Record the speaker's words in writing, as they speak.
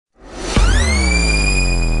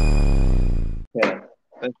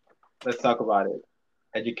let's talk about it.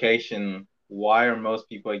 Education. Why are most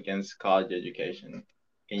people against college education?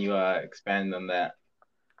 Can you expand on that?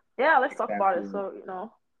 Yeah, let's talk Expand about it.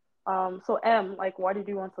 further. So, so M, like, why did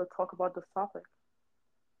you want to talk about this topic?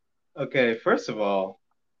 Okay, first of all,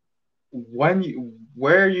 where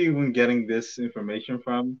are you even getting this information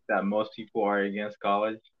from that most people are against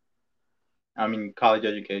college? I mean, college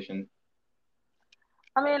education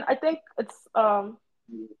I mean, I think it's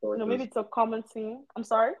maybe sources. it's a common theme. I'm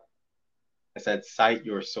sorry. I said cite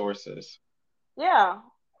your sources. Yeah,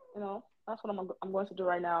 that's what I'm going to do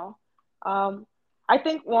right now. Um, I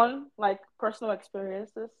think one, like, personal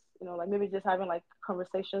experiences, like maybe just having like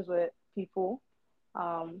conversations with people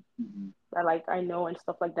Mhm. that like I know and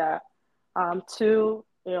stuff like that. Two,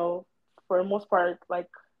 for the most part, like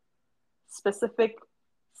specific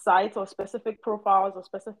sites or specific profiles or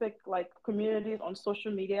specific like communities on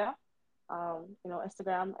social media,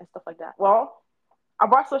 Instagram and stuff like that. Well,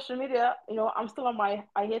 about social media, I'm still on my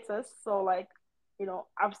hiatus, so like,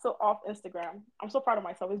 I'm still off Instagram. I'm so proud of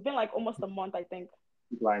myself. It's been like almost a month, I think.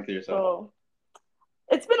 Keep lying to yourself. So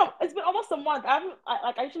it's been almost a month.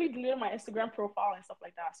 I actually deleted my Instagram profile and stuff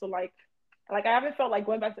like that. So like I haven't felt like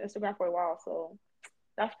going back to Instagram for a while. So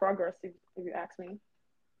that's progress, if you ask me.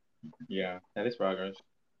 Yeah, that is progress.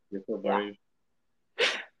 You're so Yeah. brave.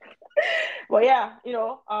 But yeah,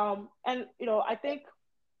 and I think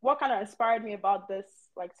what kind of inspired me about this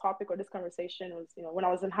like topic or this conversation was, when I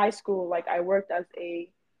was in high school, like I worked as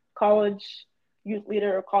a college youth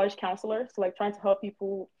leader or college counselor, so like trying to help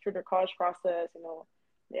people through their college process,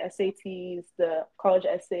 the SATs, the college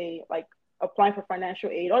essay, like applying for financial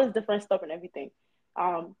aid, all this different stuff and everything.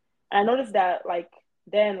 And I noticed that like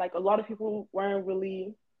then like a lot of people weren't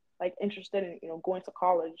really like interested in going to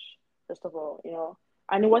college. First of all,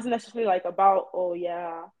 and it wasn't necessarily like about, oh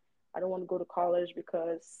yeah, I don't want to go to college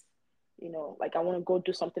because like I want to go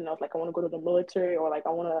do something else, like I want to go to the military, or like I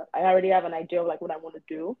already have an idea of like what I want to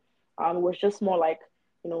do. It was just more like,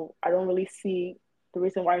 I don't really see the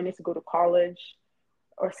reason why I need to go to college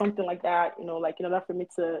or something like that, like in order for me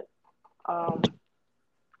to um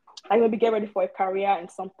like maybe get ready for a career in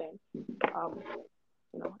something. um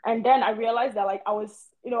and then I realized that like I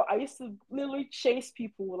used to literally chase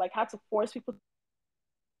people, like had to force people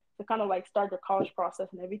to kind of like start the college process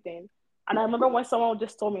and everything. And I remember when someone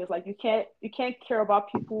just told me, it's like you can't care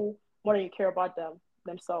about people more than you care about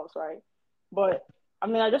themselves, right? But I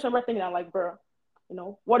mean, I just remember thinking, I'm like, bro,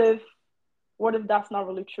 what if that's not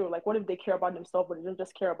really true? Like, what if they care about themselves, but they don't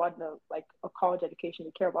just care about the like a college education?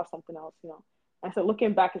 They care about something else. And so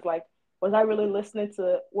looking back, is like, was I really listening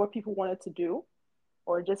to what people wanted to do,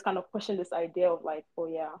 or just kind of pushing this idea of like, oh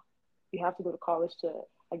yeah, you have to go to college to,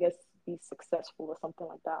 I guess, be successful or something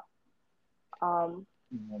like that. Um,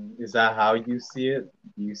 Is that how you see it?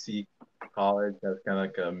 Do you see college as kind of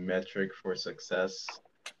like a metric for success?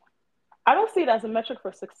 I don't see it as a metric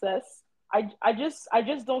for success. I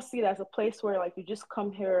just don't see it as a place where like you just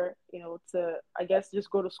come here, to, I guess, just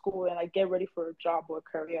go to school and like get ready for a job or a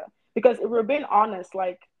career. Because if we're being honest,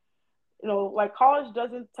 like, like college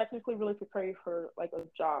doesn't technically really prepare you for like a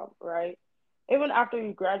job, right? Even after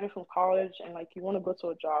you graduate from college and like you want to go to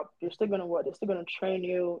a job, you're still gonna what? They're still gonna train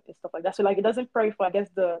you and stuff like that. So like it doesn't prepare you for, I guess,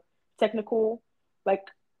 the technical, like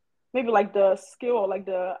maybe like the skill or like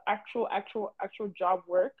the actual job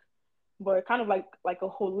work, but kind of like a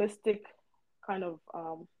holistic kind of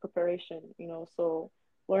preparation, so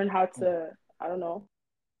learn how to, I don't know,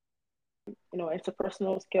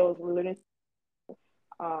 interpersonal skills related,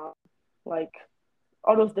 um, like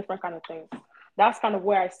all those different kind of things. That's kind of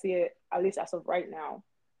where I see it, at least as of right now.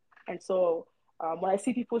 And so when I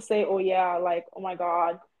see people say, oh yeah, like, oh my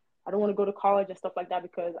God, I don't want to go to college and stuff like that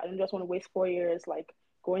because I don't just want to waste 4 years like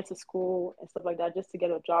going to school and stuff like that just to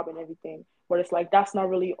get a job and everything. But it's like that's not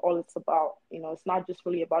really all it's about. It's not just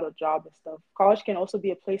really about a job and stuff. College can also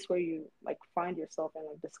be a place where you like find yourself and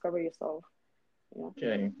like discover yourself. You know.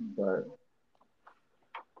 Okay, but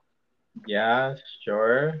yeah,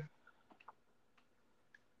 sure.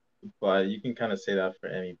 But you can kind of say that for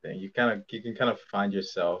anything. You can kind of find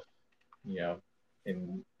yourself, you know,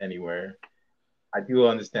 in anywhere. I do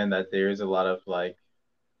understand that there is a lot of like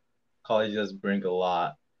college does bring a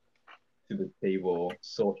lot to the table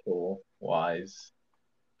social wise.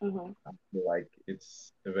 Mm-hmm. I feel like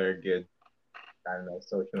it's a very good, I don't know,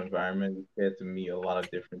 social environment. You get to meet a lot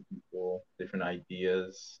of different people, different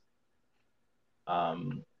ideas.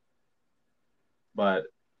 Um, but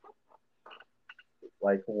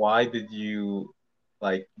like, why did you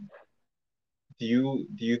like? Do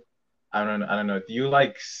you? I don't know. I don't know. Do you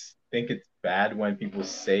like think it's bad when people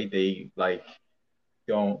say they like?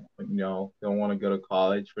 don't want to go to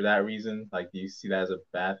college for that reason? Like, do you see that as a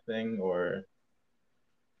bad thing, or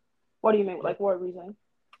What do you mean? yeah, Like what reason?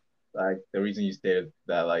 like the reason you stated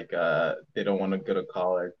that like they don't want to go to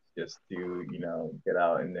college just to get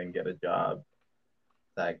out and then get a job?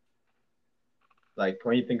 Like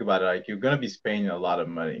when you think about it, like you're gonna be spending a lot of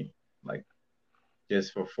money, like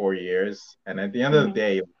just for 4 years, and at the end of the Mm-hmm.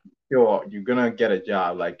 day, you're gonna get a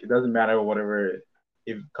job. Like it doesn't matter whatever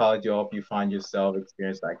if college will help you find yourself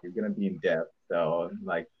experience, like you're gonna be in debt. So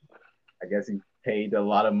like I guess you paid a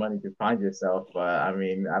lot of money to find yourself, but I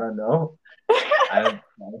mean I don't know. I don't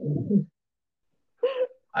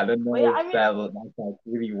I don't But know yeah, if that's like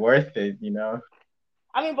really worth it.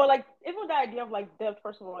 but like even the idea of like debt,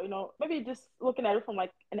 first of all, maybe just looking at it from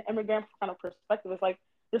like an immigrant kind of perspective, it's like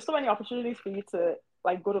there's so many opportunities for you to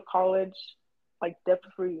like go to college like debt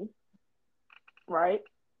free, right?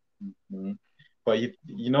 Mhm. But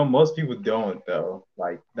most people don't though.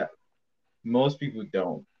 Like that, most people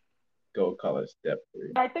don't go college debt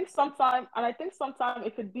free. And I think sometimes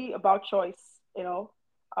it could be about choice,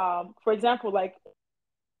 For example, like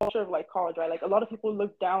culture of like college, right? Like a lot of people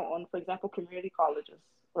look down on, for example, community colleges,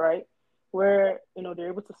 right? Where, they're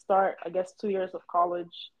able to start, I guess, 2 years of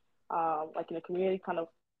college, like in a community kind of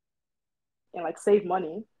and like save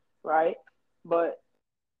money, right? But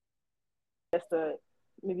just to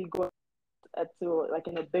maybe go to like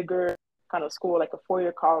in a bigger kind of school, like a 4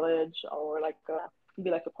 year college or like maybe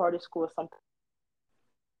like a party school or something.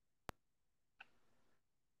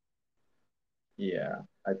 Yeah,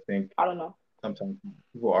 I think I don't know. sometimes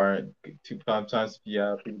people aren't too. Sometimes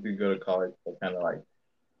yeah, people do go to college for kind of like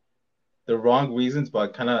the wrong reasons,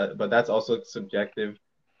 but that's also subjective.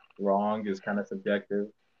 Wrong is kind of subjective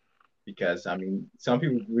because I mean some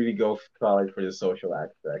people really go to college for the social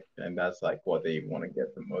aspect, and that's like what they want to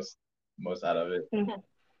get the most out of it. Mm-hmm.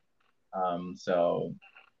 So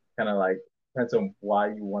kind of like depends on why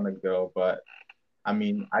you want to go, but I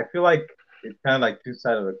mean I feel like it's kind of like two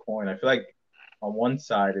sides of the coin. I feel like on one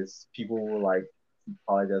side is people will like see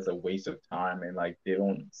college as a waste of time and like they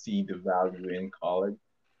don't see the value in college.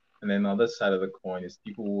 And then on the other side of the coin is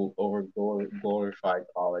people will over glorify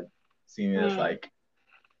college, seeing it as Mm, like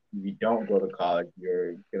if you don't go to college,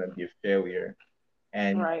 you're gonna be a failure.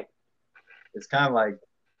 And right. it's kind of like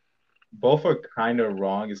both are kind of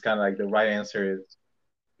wrong. It's kind of like the right answer is,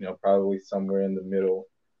 probably somewhere in the middle.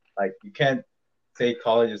 Like you can't say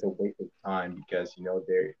college is a waste of time because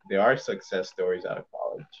there are success stories out of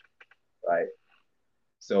college, right?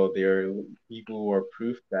 So there are people who are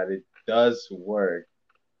proof that it does work,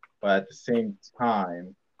 but at the same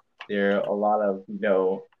time, there are a lot of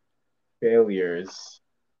failures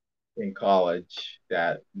in college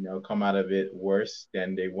that come out of it worse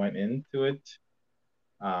than they went into it.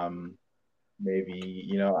 Um, maybe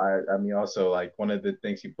I mean also like one of the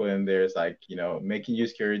things you put in there is like making your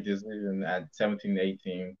career decision at 17,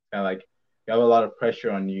 18, kind of like you have a lot of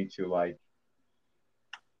pressure on you to like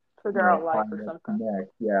Figure out life find or what's something.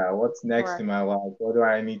 next. Yeah, what's next Right. in my life? What do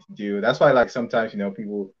I need to do? That's why like sometimes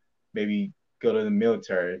people maybe go to the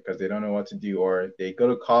military because they don't know what to do, or they go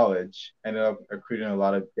to college, end up accruing a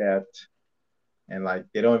lot of debt, and like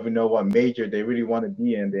they don't even know what major they really want to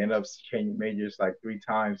be in. They end up changing majors like 3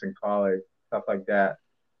 times in college, stuff like that.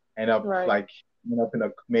 Right. Like end up in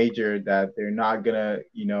a major that they're not gonna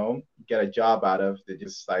get a job out of. They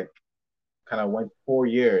just like kind of went 4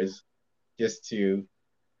 years just to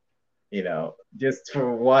just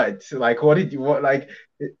for what? Like, what did you what? Like,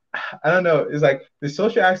 I don't know. It's like the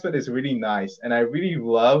social aspect is really nice, and I really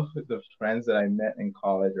love the friends that I met in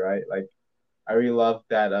college. Right? Like, I really love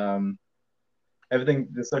that. Everything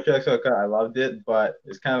the social aspect. I loved it, but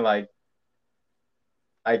it's kind of like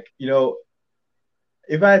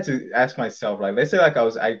if I had to ask myself, like, let's say like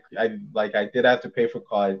I did have to pay for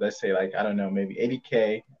college. Let's say like I don't know, maybe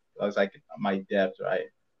 80K. I was like my debt, right?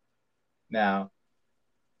 Now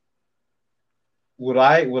would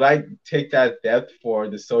I take that depth for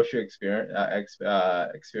the social experience?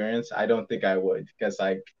 I don't think I would because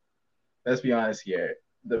like let's be honest here,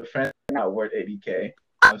 the friends are not worth 80K.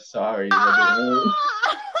 I'm sorry, but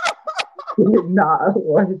they ain't not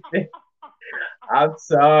worth it. I'm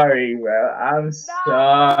sorry, bro. I'm Nah.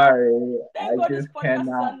 sorry. I Thank God this just podcast is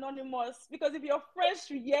cannot. anonymous because if your friends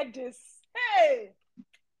should hear this, hey,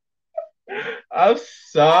 I'm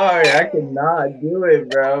sorry. I hey, cannot do it,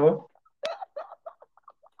 bro.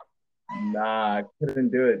 Nah, I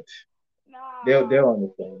couldn't do it. They'll nah.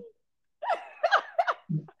 understand.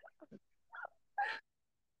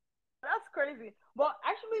 That's crazy. But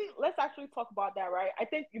actually, let's actually talk about that, right? I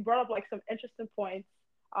think you brought up like some interesting points,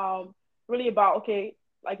 um, really about okay,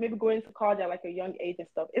 like maybe going to college at like a young age and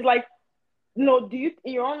stuff. It's like No, do you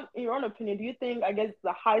in your own opinion, do you think I guess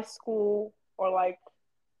the high school or like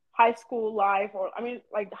high school life or I mean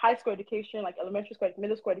like high school education, like elementary school, like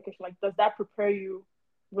middle school education, like does that prepare you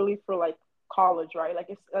really for like college, right? Like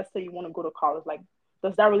if let's say you want to go to college, like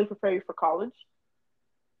does that really prepare you for college?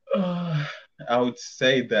 I would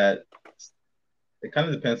say that it kind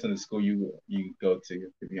of depends on the school you go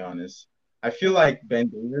to be honest. I feel Okay. like Ben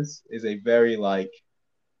Davis is a very like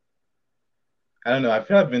I don't know. I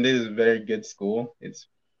feel like Ben Davis is a very good school. It's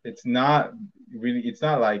not really it's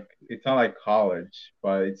not like college,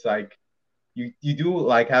 but it's like you do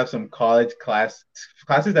like have some classes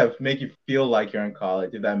that make you feel like you're in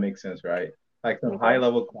college, if that makes sense, right? Like some high Okay.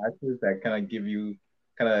 level classes that kind of give you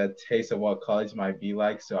kind of a taste of what college might be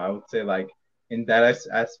like. So I would say like in that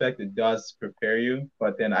aspect, it does prepare you.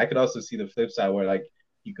 But then I could also see the flip side where like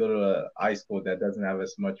you go to a high school that doesn't have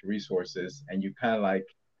as much resources, and you kind of like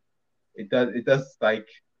it does like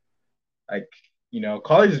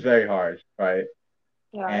college is very hard, right?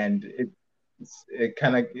 Yeah. And it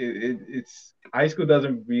kind of it's high school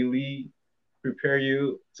doesn't really prepare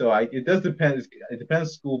you. So it does depend. It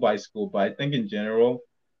depends school by school, but I think in general,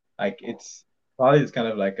 like it's college is kind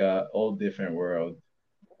of like a whole different world.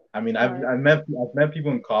 I mean, Right. I've met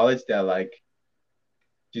people in college that like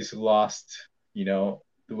just lost, the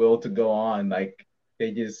will to go on. Like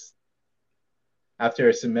they just after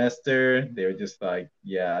a semester, they were just like,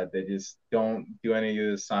 yeah, they just don't do any of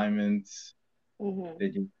the assignments. Mhm. They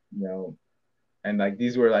just, and like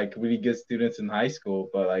these were like really good students in high school,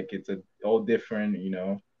 but like it's a all different,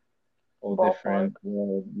 all Ballpark. different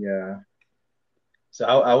world. Yeah. So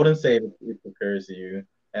I wouldn't say it prepares you.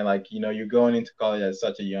 And like, you're going into college at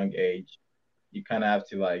such a young age. You kind of have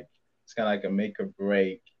to like, it's kind of like a make or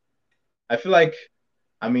break. I feel like,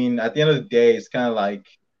 I mean, at the end of the day, it's kind of like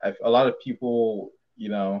a lot of people,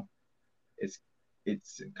 it's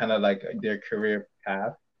it's kind of like their career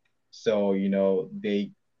path. So,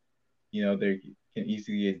 they can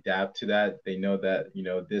easily adapt to that. They know that,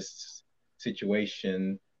 this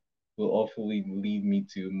situation will hopefully lead me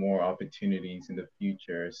to more opportunities in the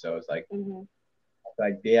future. So Mhm. it's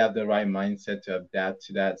like they have the right mindset to adapt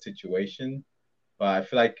to that situation. But I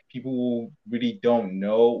feel like people really don't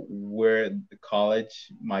know where the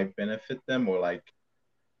college might benefit them or like,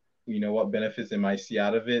 what benefits they might see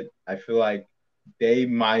out of it. I feel like they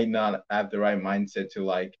might not have the right mindset to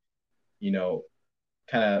like, you know,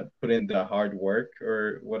 kind of put in the hard work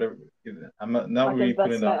or whatever. I'm not Like really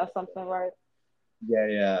putting investment up. or something, right? Yeah,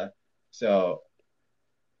 yeah. So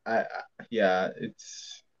yeah,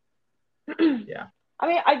 it's yeah. I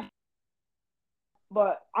mean, I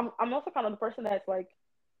but I'm also kind of the person that's like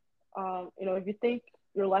if you think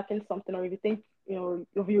you're lacking something or if you think,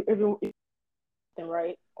 if you something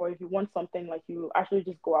right or if you want something like you actually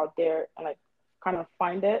just go out there and like kind of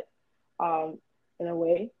find it um in a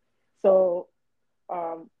way. So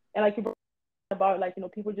and like you brought about like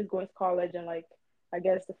people just going to college and like I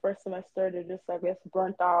guess the first semester they're just I guess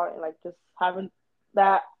burnt out and like just having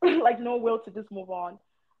that like no will to just move on.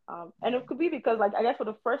 And it could be because like I guess for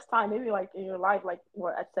the first time maybe like in your life like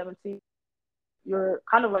what at 17 you're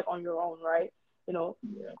kind of like on your own, right? You know,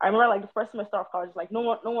 Yeah. I remember like the first semester of college, like no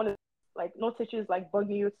one is like no teacher is like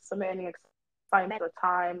bugging you to submit any assignment or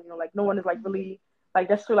time. Like no one is like really like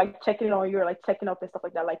just to like checking on you or like checking up and stuff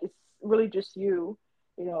like that. Like it's really just you,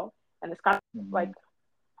 you know, and it's kind of like Mhm.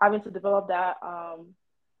 having to develop that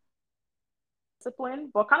discipline,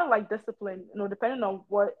 but kind of like discipline, depending on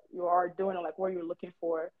what you are doing or like what you're looking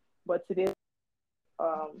for. But today,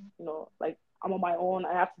 like I'm on my own.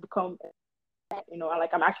 I have to become and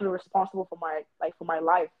like I'm actually responsible for my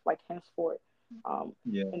life like henceforth um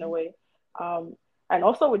Yeah. in a way um and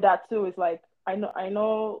also with that too is like I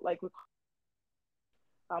know like with,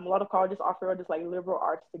 a lot of colleges offer this like liberal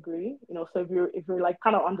arts degree, so if you're like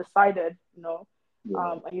kind of undecided,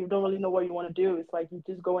 Yeah. and you don't really know what you want to do, it's like you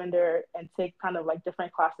just go in there and take kind of like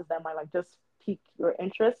different classes that might like just pique your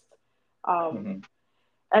interest. um Hmm.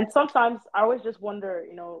 and sometimes I always just wonder,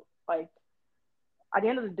 like at the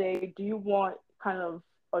end of the day, do you want kind of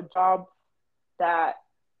a job that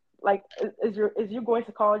like is you going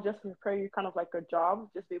to college just to prepare you kind of like a job,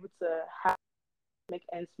 just be able to have make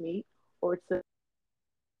ends meet, or to be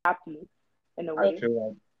happy in a I way? feel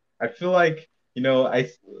like I feel like,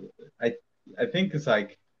 I I think it's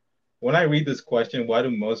like when I read this question, why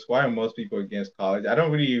are most people against college? I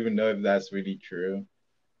don't really even know if that's really true.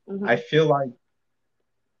 I Mm-hmm. feel like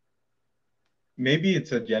maybe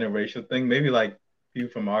it's a generational thing. Maybe like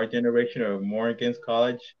people from our generation are more against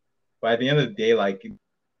college. But at the end of the day, like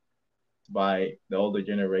by the older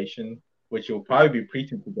generation, which will Right. probably be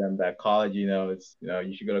preaching to them that college, it's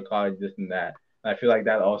you should go to college, this and that. And I feel like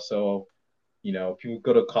that also People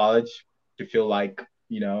go to college to feel like,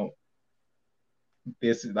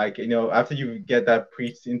 this is like, after you get that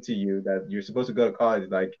preached into you that you're supposed to go to college,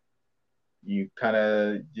 like you kind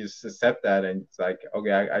of just accept that, and it's like,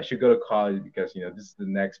 okay, I should go to college because this is the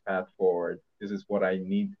next path forward. This is what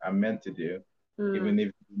I'm meant to do, even Mm, if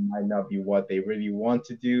it might not be what they really want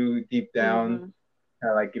to do deep down. mm-hmm.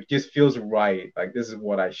 Kind of like it just feels right. Like this is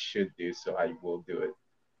what I should do, so I will do it.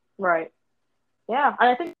 Right. Yeah, and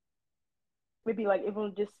I think maybe like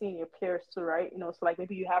even just seeing your peers too, right? So like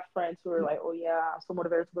maybe you have friends who are like, oh yeah, I'm so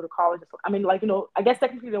motivated to go to college. I mean, like I guess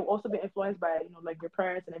technically they'll also be influenced by like your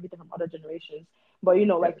parents and everything from other generations. But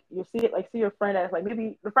Yeah. like you see it, like see your friend as like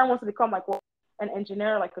maybe the friend wants to become like an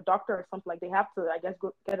engineer, like a doctor or something. Like they have to, I guess,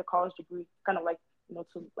 go get a college degree, kind of like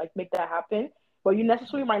to like make that happen. But you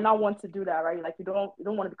necessarily might not want to do that, right? Like you don't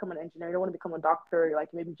want to become an engineer, you don't want to become a doctor. Like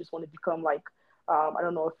maybe you just want to become like I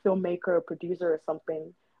don't know, a filmmaker, a producer, or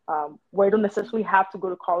something where you don't necessarily have to go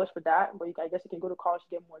to college for that, but I guess you can go to college to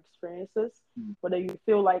get more experiences. But then you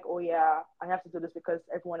feel like, oh yeah, I have to do this because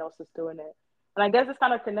everyone else is doing it. And I guess this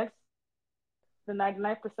kind of connects the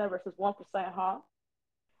 99% versus 1%, huh?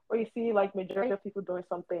 Where you see like majority of people doing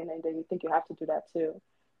something and then you think you have to do that too.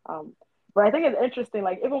 Um, but I think it's interesting,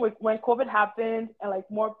 like even when COVID happened and like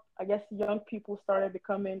more, I guess, young people started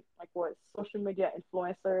becoming like what social media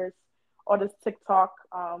influencers, all this TikTok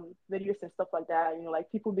videos and stuff like that.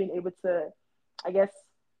 Like people being able to, I guess,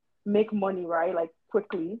 make money, right? Like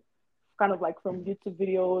quickly, kind of like from YouTube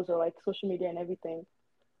videos or like social media and everything.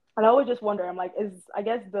 And I always just wonder, I'm like, is I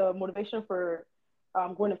guess the motivation for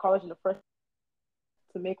going to college in the first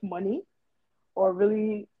to make money, or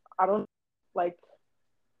really, I don't like.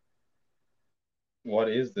 What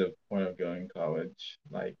is the point of going to college?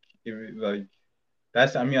 Like, like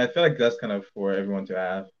that's. I mean, I feel like that's kind of for everyone to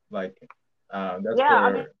ask. Like, that's Yeah,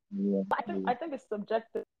 I mean, for everyone I think to. I think it's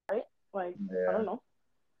subjective, right? Like I Yeah. don't know,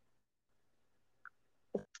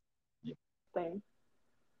 it's Yeah. the thing.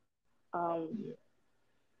 Um, Yeah.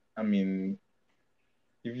 I mean,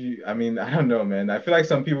 I mean, I don't know, man. I feel like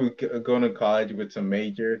some people going to college with some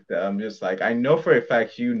major that I'm just like, I know for a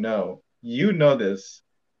fact, you know this,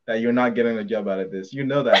 that you're not getting a job out of this. You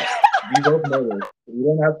know that. We both know this. We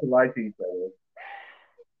don't have to lie to each other.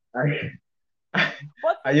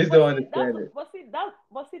 I just but don't see, understand it.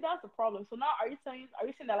 that's the problem. So now, are you saying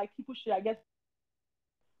that like people should, I guess,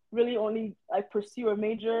 really only like pursue a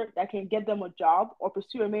major that can get them a job, or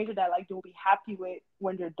pursue a major that like they'll be happy with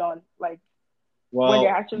when they're done, like when they're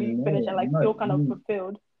Well, actually finished no, and I'm like not. feel kind of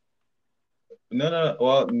fulfilled? No, no.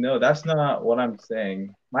 Well, no, that's not what I'm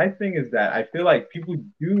saying. My thing is that I feel like people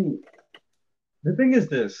do. The thing is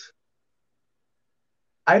this.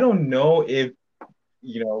 I don't know if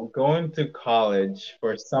going to college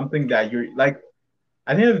for something that you're like.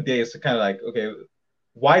 At the end of the day, it's kind of like, okay,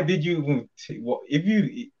 why did you if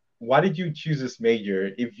you why did you choose this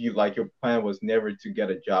major if you like your plan was never to get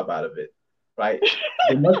a job out of it, right?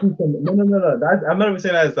 There must be some. No, no, no, no. I'm not even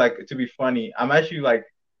saying that as like to be funny. I'm actually like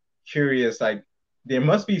curious. Like there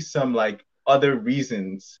must be some like other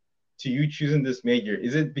reasons to you choosing this major.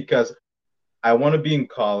 Is it because I want to be in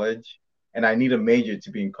college and I need a major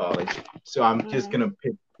to be in college, so I'm just Mm-hmm. gonna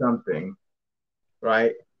pick something,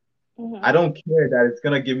 right? I Mm-hmm. don't care that it's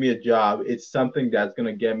gonna give me a job. It's something that's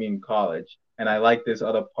gonna get me in college, and I like this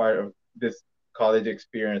other part of this college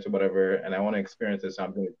experience or whatever, and I want to experience this. So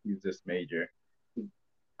I'm gonna choose this major.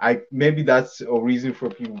 I maybe that's a reason for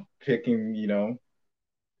people picking,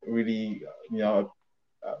 really,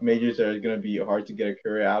 majors that are gonna be hard to get a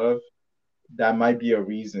career out of. That might be a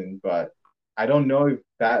reason, but I don't know if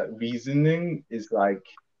that reasoning is like,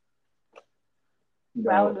 you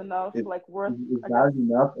Valid know, enough, is, like worth, is I guess. valid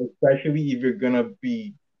enough, especially if you're gonna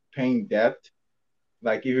be paying debt.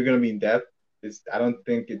 Like if you're gonna be in debt, I don't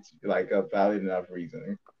think it's like a valid enough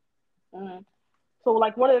reason. Mm-hmm. So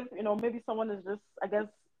like, what if maybe someone is just, I guess,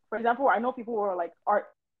 for example, I know people who are like art,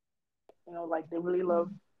 like they really love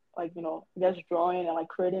like I guess drawing and like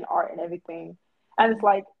creating art and everything, and it's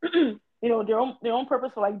like their own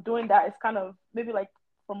purpose for like doing that is kind of maybe like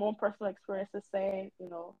from own personal experiences saying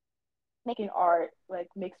making art like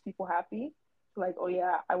makes people happy. Like, oh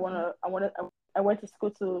yeah, I went to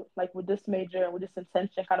school to like with this major and with this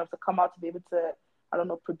intention kind of to come out to be able to, I don't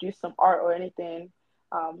know, produce some art or anything,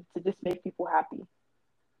 to just make people happy,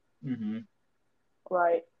 Mm-hmm.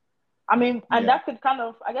 right? I mean, and Yeah. that could kind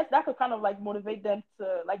of, I guess that could kind of like motivate them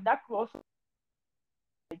to like that could also,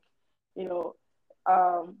 you know,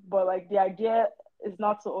 but like the idea is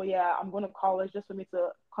not to, oh yeah, I'm going to college just for me to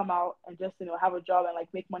come out and just have a job and like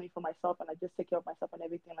make money for myself and like just take care of myself and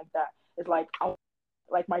everything like that. It's like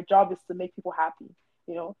like my job is to make people happy,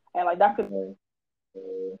 and like that could Uh,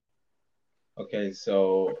 uh, Okay,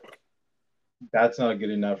 so that's not a good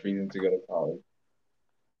enough reason to go to college.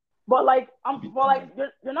 But like well like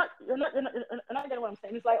Because, you're not getting what I'm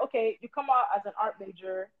saying. It's like okay, you come out as an art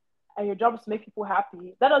major and your job is to make people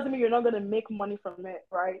happy. That doesn't mean you're not gonna make money from it,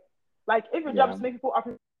 right? Like if your job yeah. is to make people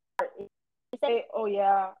happy, say, oh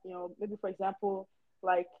yeah, maybe for example,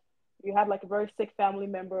 like you had like a very sick family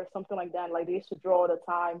member or something like that, like they used to draw all the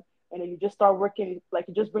time, and then you just start working, like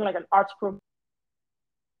you just bring like an arts program,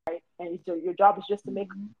 and your job is just to make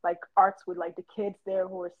Mhm. like arts with like the kids there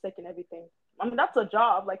who are sick and everything. I mean, that's a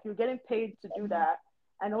job. Like you're getting paid to do that,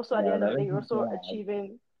 and also at the Yeah, end of that the day, is you're a also job.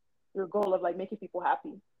 achieving your goal of like making people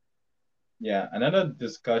happy. Yeah, another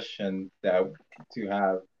discussion that to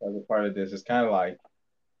have as a part of this is kind of like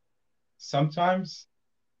sometimes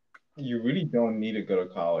you really don't need to go to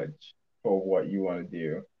college for what you want to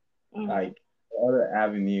do. Mm-hmm. Like other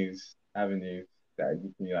avenues that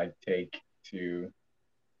you can like take to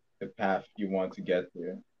the path you want to get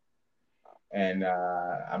to. And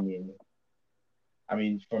I mean,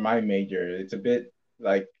 for my major, it's a bit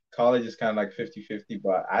like college is kind of like 50-50,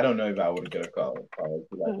 but I don't know if I would go to college if I could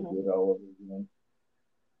Mm-hmm. do it all over again.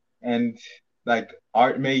 And like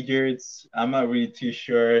art majors, I'm not really too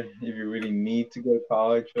sure if you really need to go to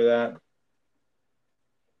college for that.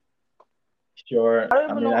 Sure. I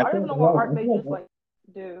don't I even mean, know. I I don't feel even like know a what lot of, art I feel majors like,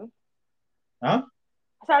 like do. huh?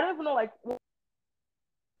 So I don't even know like what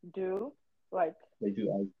do like They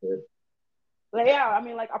do art shit. yeah. I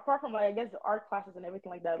mean like apart from like I guess the art classes and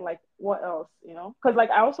everything like that. Like what else? Because like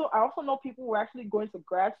I also know people who are actually going to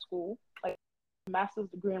grad school like master's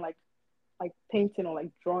degree in like painting or like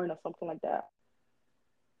drawing or something like that.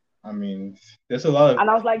 I mean, there's a lot of, And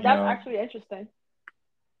I was like, that's actually interesting.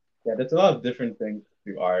 yeah, there's a lot of different things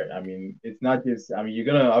to art. I mean, it's not just, I mean, you're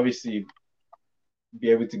gonna obviously be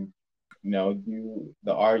able to, do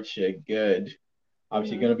the art shit good.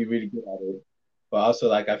 Obviously, Mm-hmm. you're gonna be really good at it. But also,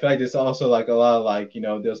 like, I feel like there's also like a lot of like,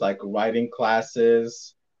 there's like writing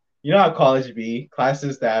classes. You know how college be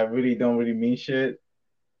classes that really don't really mean shit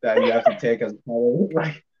that you have to take as part of it.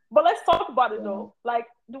 Like, But let's talk about it yeah, though. Like,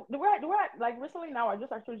 do I like recently now? I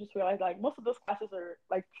just actually just realized like most of those classes are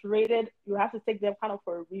like created. You have to take them kind of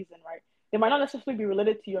for a reason, right? They might not necessarily be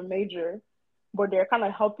related to your major, but they're kind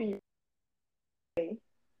of helping you.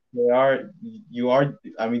 they are, you are,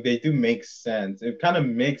 I mean, they do make sense. It kind of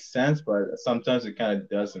makes sense, but sometimes it kind of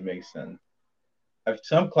doesn't make sense. Have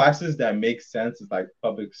some classes that make sense is like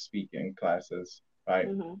public speaking classes, right?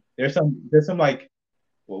 Mm-hmm. There's some like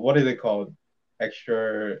what are they called?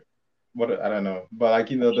 Extra what I don't know. But like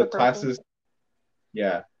the Extracurricular. classes,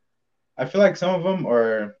 yeah. I feel like some of them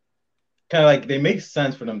are kind of like they make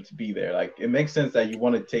sense for them to be there. Like it makes sense that you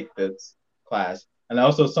want to take this class. And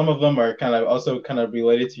also some of them are kind of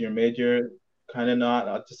related to your major, kind of not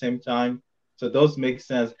at the same time. So those make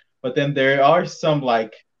sense. But then there are some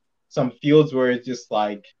fields where it's just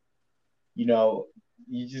like you know,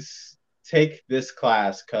 you just take this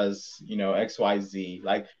class because, XYZ.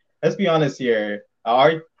 Like, let's be honest here.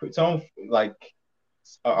 Some like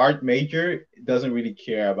our art major doesn't really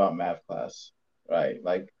care about math class, right?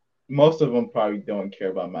 Like, most of them probably don't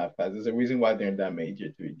care about math class. There's a reason why they're in that major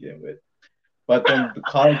to begin with. But then the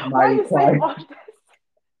college might Why are you saying require, all this?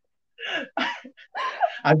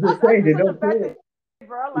 I'm just That's saying, actually they such a don't bad care. thing,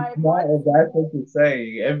 bro. It's Like not what? a bad thing to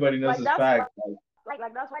say. Everybody knows Like this that's fact. Like,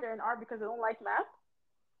 like that's why they're in art because they don't like math.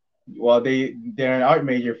 well, they're an art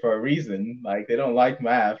major for a reason. Like they don't like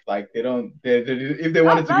math. Like they if they That's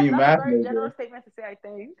wanted to be that's a that's a math very major, general statement to say. I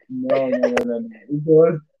think. no, no, no, no, no. If they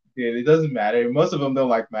was, dude, it doesn't matter. Most of them don't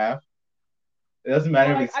like math. It doesn't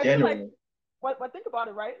matter But if like it's I feel like general. what think about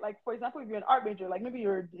it, right? Like for example, if you're an art major, like maybe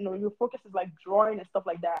your focus is like drawing and stuff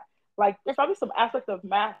like that. Like there's probably some aspect of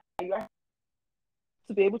math that you have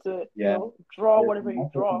to be able to Yeah, draw there's whatever you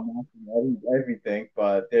math draw. and math and everything,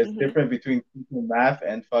 but there's Mm-hmm. difference between teaching math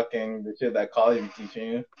and fucking the shit that college is teaching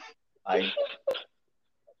you. Like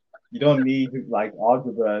you don't need like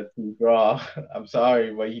algebra to draw. I'm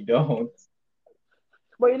sorry, but you don't.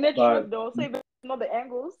 But you need truth But though, so you know the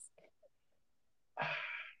angles.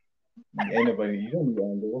 ain't nobody. You don't need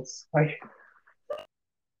angles. Like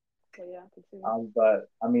So yeah, continue. But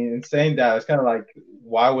I mean, in saying that, it's kind of like,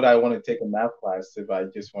 why would I want to take a math class if I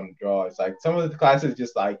just want to draw? It's like some of the classes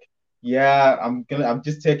just like, yeah, I'm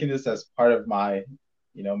just taking this as part of my,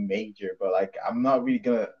 major, but like, I'm not really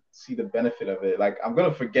gonna see the benefit of it. Like, I'm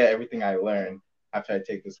gonna forget everything I learned after I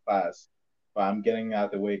take this class, but I'm getting out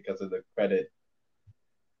of the way because of the credit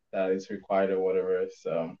that is required or whatever.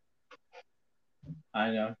 So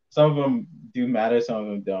I know some of them do matter, some of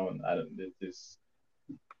them don't. I don't.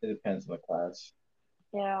 It depends on the class.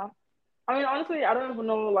 Yeah. I mean honestly, I don't even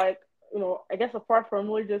know like, I guess apart from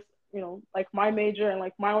really just like my major and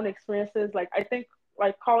like my own experiences, like I think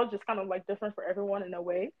like college is kind of like different for everyone in a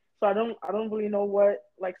way. So I don't really know what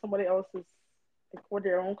like somebody else's like what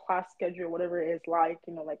their own class schedule or whatever it is like,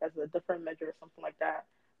 like as a different measure or something like that.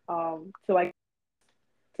 To like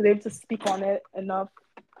to be able to speak on it enough.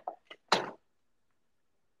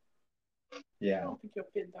 Yeah. I don't think your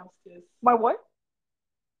kid downstairs. My what?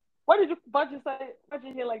 What did you say? Why did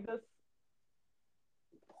you hear like this?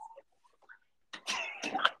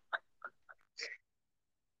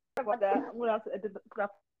 About that. I'm gonna have to edit that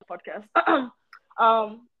podcast.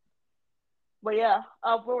 um, but yeah,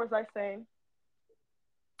 what was I saying?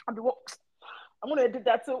 I mean, I'm gonna edit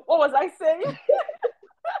that too. What was I saying?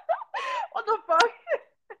 What the fuck?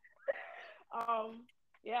 Um,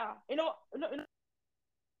 yeah,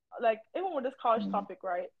 like even with this college Mm. topic,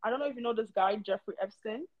 right? I don't know if you know this guy Jeffrey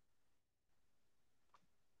Epstein.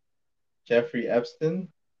 Jeffrey Epstein?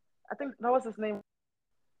 I think that was his name.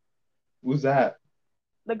 Who's that?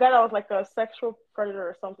 The guy that was like a sexual predator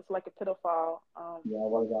or something, so like a pedophile. Yeah,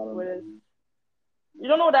 what about With his, him? you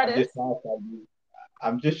don't know what that I'm is? just shocked that you.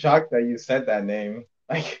 I'm just shocked that you said that name.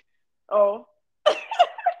 Like, Oh,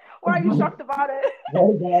 why are you what shocked about it?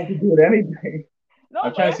 does that have to do with anything? No, I'm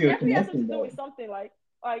but trying to it see the actually has something connection to do there. with something like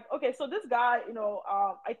okay, so this guy,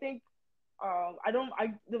 I think I don't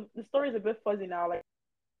I the story is a bit fuzzy now, like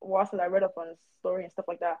well since I read up on his story and stuff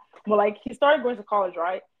like that. But like he started going to college,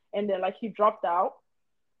 right? And then like he um,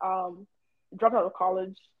 dropped out of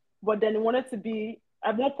college, but then he wanted to be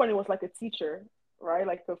at one point it was like a teacher, right?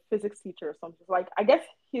 Like a physics teacher or something. So, like I guess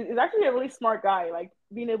he's actually a really smart guy, like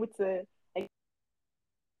being able to like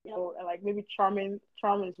and like maybe charming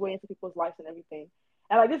his way into people's lives and everything.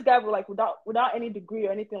 And like this guy was like without any degree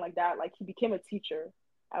or anything like that, like he became a teacher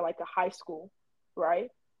at like a high school, right?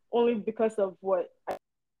 Only because of what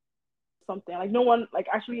something like no one like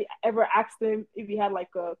actually ever asked him if he had like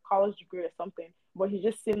a college degree or something, but he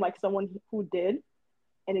just seemed like someone who did,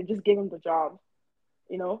 and it just gave him the job.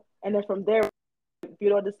 And then from there,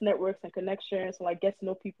 build all these networks and connections, and like get to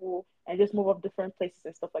know people and just move up different places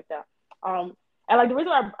and stuff like that. And like the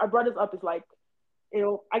reason I brought this up is like,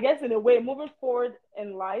 I guess in a way, moving forward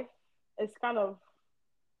in life, it's kind of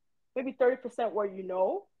maybe 30% what you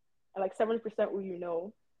know, and like 70% what you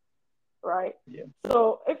know, right? Yeah.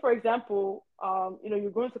 So if, for example, you're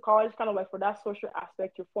going to college, kind of like for that social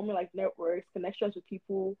aspect, you're forming like networks, connections with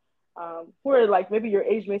people who are like maybe your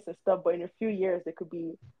age mates and stuff, but in a few years they could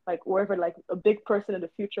be like wherever, like a big person in the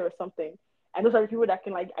future or something. And those are the people that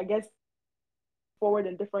can like I guess forward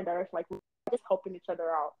in different directions, like just helping each other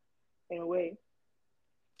out in a way.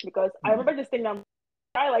 Because I Mm. remember just thinking,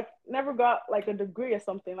 I like never got like a degree or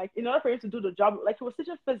something. Like in order for him to do the job, like he was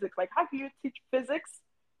teaching physics. Like how can you teach physics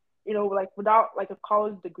like without like a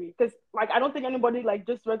college degree? Because like I don't think anybody like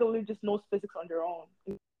just regularly just knows physics on their own.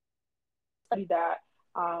 Study that,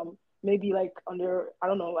 maybe like under I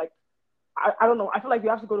don't know, like I don't know. I feel like you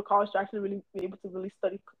have to go to college to actually really be able to really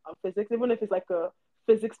study physics, even if it's like a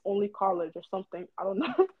physics only college or something. I don't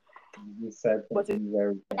know, You said but it's something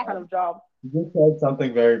very that kind bad. of job. You just said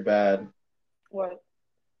something very bad. What?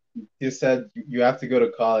 You said you have to go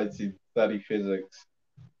to college to study physics.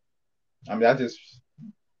 I mean, that just.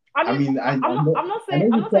 I I mean, mean, I'm not. I'm not I saying.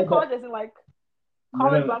 know I'm you not saying said that. college isn't like No,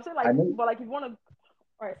 college, no, but no. I'm saying I like, know. but like if you want to,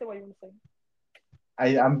 all right, say what you want to say.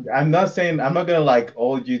 I'm not saying I'm not gonna like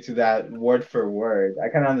hold you to that word for word. I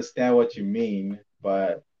kind of understand what you mean,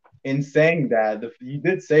 but in saying that, you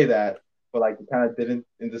did say that, but like you kind of didn't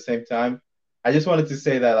in the same time. I just wanted to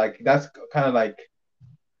say that like that's kind of like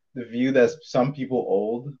the view that some people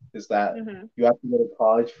hold is that Mm-hmm. you have to go to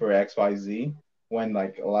college for XYZ when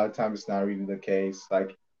like a lot of times it's not really the case.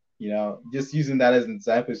 Like, just using that as an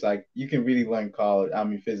example, it's like you can really learn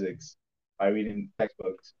physics by reading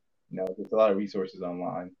textbooks. There's a lot of resources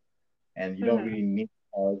online and you don't Mm-hmm. really need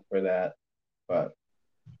college for that. But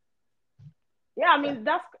Yeah, I yeah, mean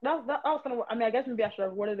that was kind of. I mean, I guess maybe I should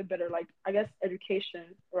have worded it better. Like, I guess education,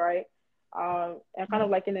 right? And kind of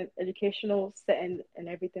like in an educational setting and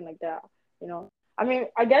everything like that. I mean,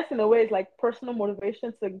 I guess in a way it's like personal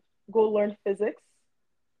motivation to go learn physics,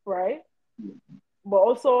 right? But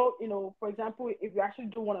also, for example, if you actually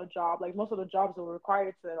do want a job, like most of the jobs are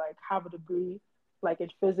required to like have a degree, like in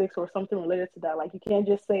physics or something related to that. Like you can't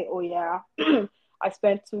just say, "Oh yeah, I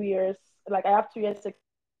spent 2 years, like I have 2 years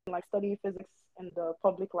like studying physics in the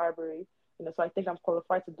public library, so I think I'm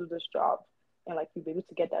qualified to do this job and like be able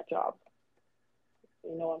to get that job."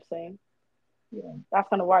 You know what I'm saying? yeah, That's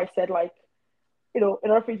kind of why I said like, in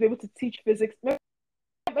order for you to be able to teach physics,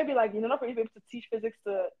 maybe like in order for you to be able to teach physics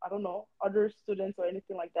to I don't know other students or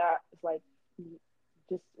anything like that, it's like you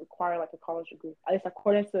just require like a college degree, at least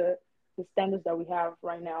according to the standards that we have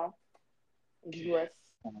right now. in the US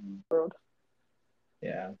Um, world.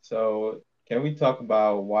 yeah. So can we talk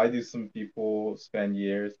about why do some people spend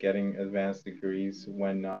years getting advanced degrees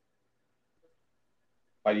when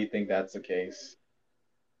why do you think that's the case?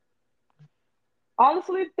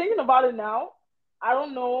 Honestly, thinking about it now, I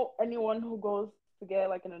don't know anyone who goes to get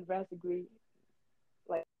like an advanced degree.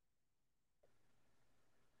 Like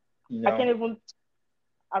You I can't know, even.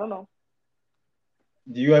 I don't know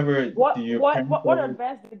do what your what parents what what ever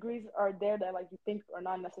advanced degrees are there that like you think are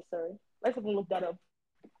not necessary. Let's even look that up.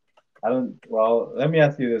 I don't well, let me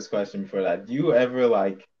ask you this question before that. Do you ever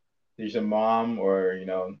like there's your mom or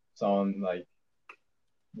someone like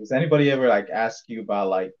does anybody ever like ask you about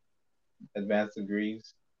like advanced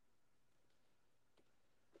degrees?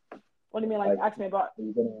 What do you mean? Like Like ask me about. are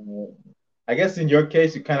you I guess in your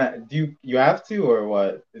case you kind of you have to or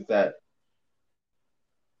what is that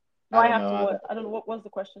No, I I don't have know to how that what? I don't know what was the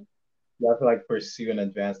question. you have to like pursue an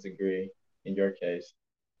advanced degree in your case.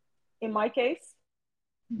 In my case,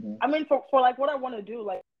 Hmm. I mean for like what I want to do,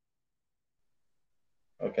 like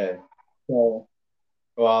Okay. So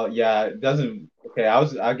well, yeah, it doesn't. Okay,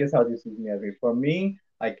 I guess I'll just use me as for me.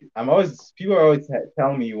 Like, people are always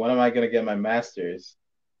telling me, when am I gonna get my master's?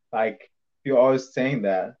 Like, people are always saying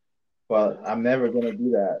that, but I'm never gonna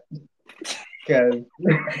do that because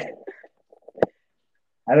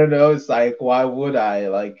I don't know. It's like, why would I?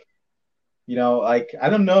 Like, like I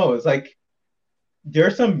don't know. It's like there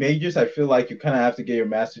are some majors I feel like you kind of have to get your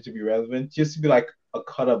master to be relevant, just to be like a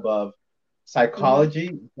cut above. mm-hmm. Psychology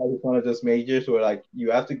is like one of those majors where like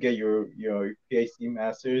you have to get your PhD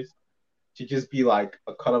masters to just be like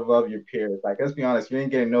a cut above your peers. Like, let's be honest, you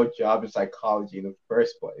ain't getting no job in psychology in the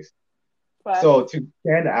first place. Facts. So to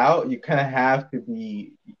stand out, you kind of have to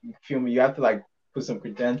be, you feel me? You have to like put some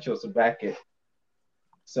credentials to back it.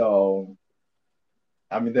 So,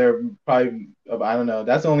 I mean, there probably, I don't know.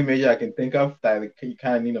 That's the only major I can think of that like, you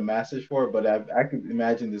kind of need a master's for. But I could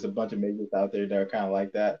imagine there's a bunch of majors out there that are kind of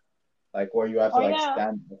like that, like where you have to Oh like yeah.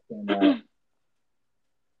 stand out.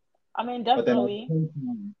 I mean But then definitely.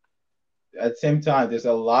 at the same time, there's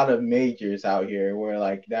a lot of majors out here where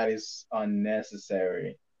like that is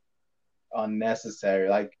unnecessary. Unnecessary.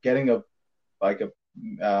 Like getting a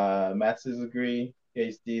master's degree,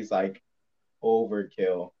 PhD is like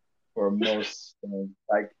overkill for most things.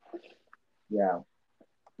 Like, yeah.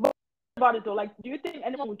 But about it though, like, do you think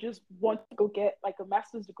anyone would just want to go get like a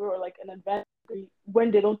master's degree or like an advanced degree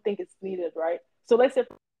when they don't think it's needed, right? So let's say,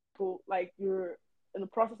 for example, like you're in the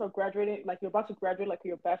process of graduating, like you're about to graduate, like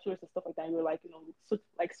your bachelor's and stuff like that. And you're like,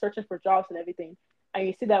 like searching for jobs and everything, and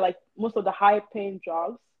you see that like most of the high-paying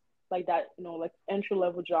jobs, like that, like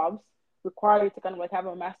entry-level jobs, require you to kind of like have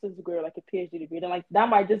a master's degree or like a PhD degree. Then like that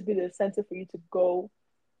might just be the incentive for you to go,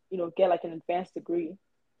 get like an advanced degree,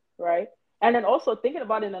 right? And then also thinking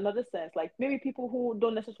about it in another sense, like maybe people who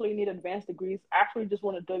don't necessarily need advanced degrees actually just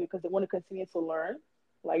want to do it because they want to continue to learn.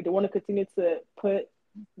 Like they want to continue to put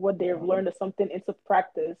what they've learned or something into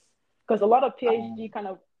practice. Because a lot of Um, PhD kind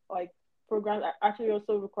of like programs actually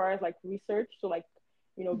also requires like research. So like,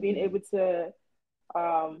 being able to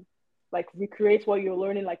like recreate what you're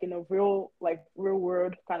learning like in a real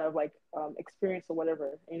world kind of like experience or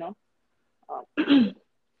whatever. Um,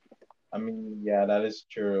 I mean, yeah, that is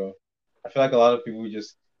true. I feel like a lot of people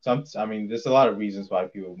just I mean, there's a lot of reasons why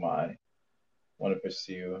people might want to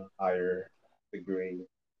pursue higher degree.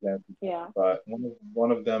 Yeah. yeah. But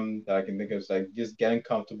one of them that I can think of is like just getting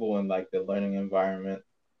comfortable in like the learning environment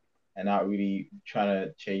and not really trying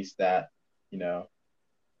to chase that, you know.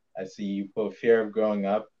 I see you put fear of growing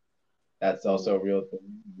up. That's also Mm-hmm. a real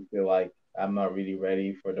thing. You feel like I'm not really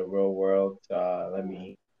ready for the real world. Let Mm-hmm.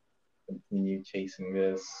 me continue chasing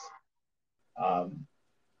this. Um,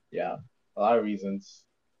 yeah, a lot of reasons.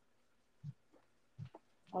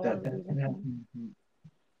 A lot That of that can reasons. happen.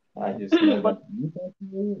 I Yeah. just know that But me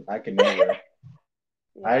personally, I could never.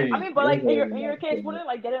 yeah, I I mean, but there's like in your already in not your case, so wouldn't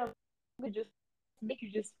like getting a just make you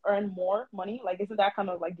just earn more money? Like, isn't that kind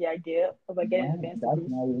of like the idea of like getting no, advanced that's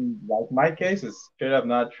degrees? not even like my case is straight up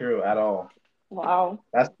not true at all. Wow,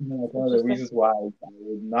 That's one of the interesting. reasons why I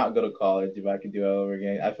would not go to college if I could do it over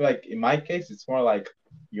again. I feel like in my case, it's more like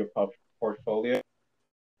your portfolio,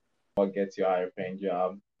 what gets you a higher paying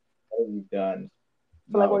job, what have you done,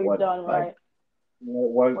 So like not what you've what done, like right?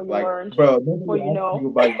 What what you like learned, bro. Nobody what you asks you know.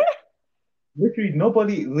 about literally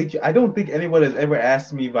nobody. Literally, I don't think anyone has ever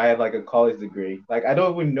asked me if I had like a college degree. Like I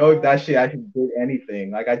don't even know if uh, that shit actually did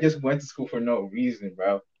anything. Like I just went to school for no reason,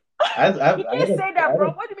 bro. I you had can't say I that, had bro.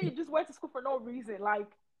 a What do you mean you just went to school for no reason? Like,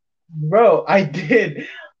 Bro, I did.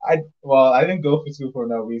 I didn't go for school for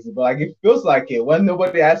no reason, but like it feels like it. When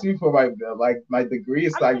nobody asked me for my degree,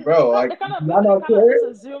 it's I like, mean, bro, like they not kind of care. just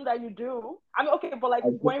assume that you do. I mean, okay, but like I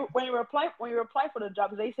when you were applying for the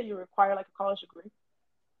job, they say you require like a college degree.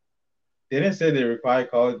 They didn't say they require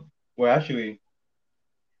college. Well, actually,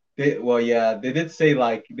 yeah, they did say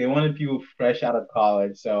like they wanted people fresh out of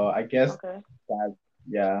college. So I guess Okay, that,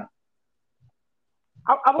 yeah.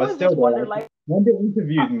 I've But always still, just though, wondered like like, when they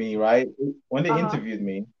interviewed me, right? When they huh. interviewed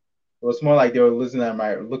me, it was more like they were looking at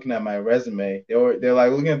my resume. They're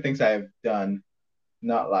like looking at things I've done,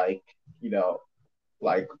 not like you know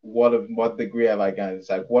like what degree have I gotten? It's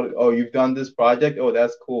like what oh you've done this project? Oh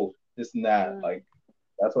that's cool. This and that. Mm, Like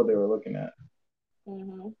that's what they were looking at.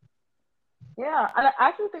 mm-hmm. Yeah, and I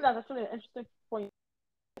actually think that's actually an interesting point.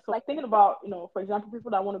 So like thinking about, for example,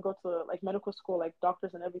 people that want to go to like medical school, like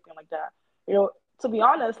doctors and everything like that. To be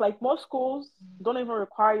honest, like most schools don't even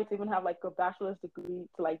require you to even have like a bachelor's degree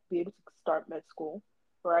to like be able to start med school,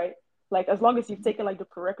 right? Like as long as you've taken like the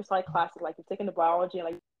prerequisite classes, like you've taken the biology and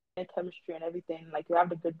like and chemistry and everything, like you have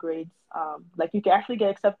the good grades, like you can actually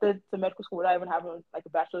get accepted to medical school without even having like a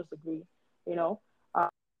bachelor's degree, you know. Um,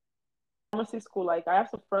 Pharmacy school, like I have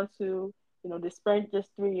some friends who, they spent just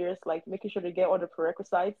 3 years like making sure they get all the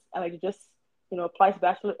prerequisites and like just, apply to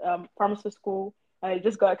bachelor pharmacy school and they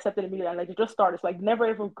just got accepted immediately and like they just started. It's like never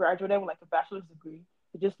even graduated with like a bachelor's degree.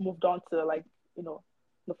 They just moved on to like, you know,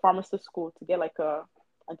 the pharmacy school to get like a,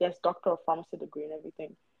 I guess, doctor of pharmacy degree and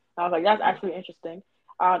everything. And I was like, that's actually interesting.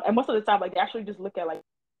 And most of the time, like they actually just look at like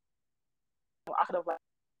outside of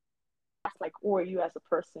like who are you as a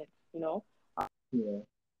person, you know? Yeah.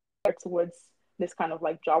 Towards this kind of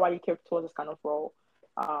like job, why you care towards this kind of role.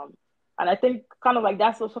 Um, and I think kind of like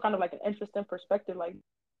that's also kind of like an interesting perspective. Like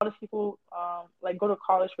a lot of people like go to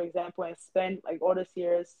college, for example, and spend like all these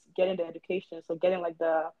years getting the education. So getting like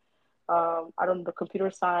the I don't know, the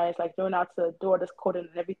computer science, like knowing how to do all this coding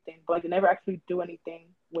and everything, but like they never actually do anything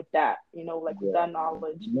with that, like with Yeah. that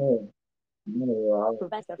knowledge No, no,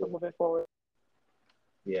 prevents them from moving forward.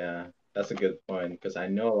 yeah, that's a good point because I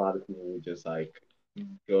know a lot of people who just like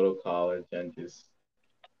go to college and just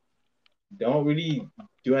don't really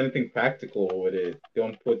do anything practical with it.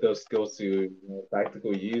 Don't put those skills to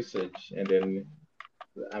practical usage, and then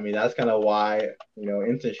I mean that's kind of why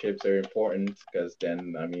internships are important because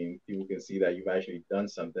then I mean people can see that you've actually done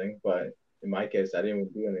something. But in my case, I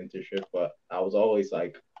didn't do an internship, but I was always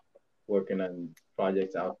like working on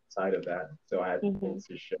projects outside of that, so I had Mm-hmm.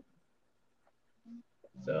 internship.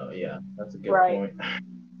 So yeah, that's a good Right, point.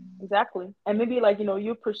 exactly. And maybe like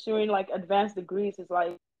you pursuing like advanced degrees is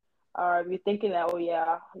like you're thinking that, oh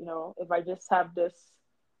yeah, if I just have this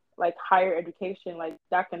like higher education, like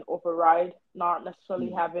that can override not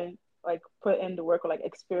necessarily having like put in the work or like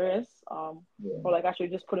experience, Yeah, or like actually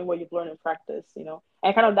just putting what you've learned in practice.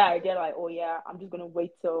 And kind of that idea, like, oh yeah, I'm just gonna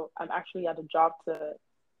wait till I'm actually at a job to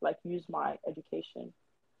like use my education,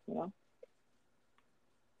 you know.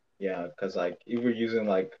 yeah, because like if you're using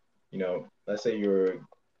like let's say you're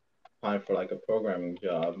applying for like a programming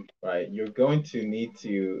job, right? You're going to need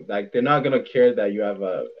to like they're not gonna care that you have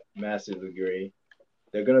a master's degree.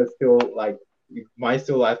 They're gonna still like you might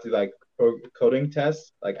still have to like coding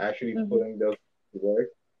tests, like actually Mm-hmm. putting those to work.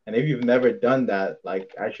 And if you've never done that,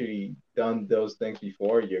 like actually done those things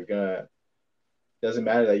before, you're gonna doesn't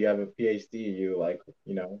matter that you have a PhD, you like,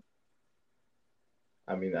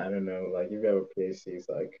 I mean, I don't know, like if you have a PhD, it's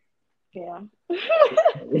like Yeah.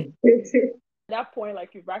 yeah, At that point,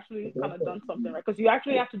 like you've actually kind of done something, right? Because you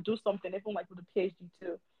actually have to do something, even like with a PhD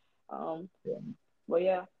too. Um, but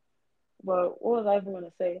yeah. But what was I even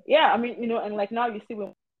gonna say? Yeah, I mean, and like now you see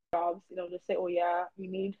when jobs, they say, oh yeah, you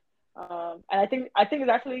need, and I think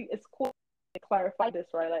it's cool to clarify this,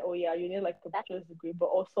 right? Like, oh yeah, you need like a bachelor's degree, but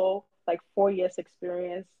also like 4 years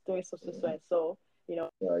experience doing so and so, so yeah,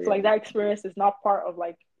 like that experience is not part of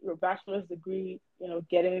like your bachelor's degree,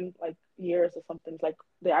 getting like years or something. It's like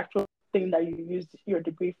the actual thing that you use your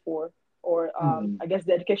degree for, or mm-hmm. I guess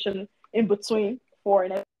the education in between for,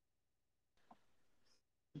 and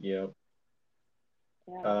Yeah.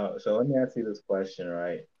 yeah. So let me ask you this question,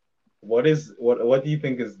 right? What do you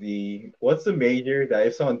think is what's the major that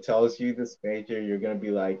if someone tells you this major, you're gonna be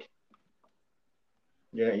like,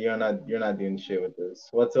 you're not doing shit with this.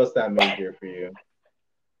 What's that major for you?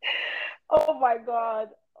 Oh my god.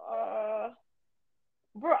 Uh,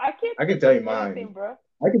 bro, I can't I can think tell of you mine. anything, bro.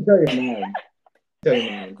 I can tell you mine. Tell you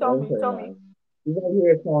mine. Tell Let me me, tell you tell me. mine. You ever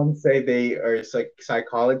hear someone say they are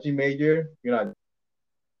psychology major? You're not.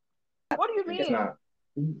 What do you It's mean? not.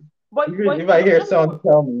 But If I hear just someone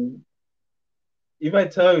tell me, if I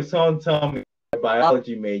tell you someone tell me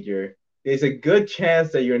biology major, there's a good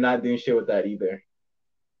chance that you're not doing shit with that either.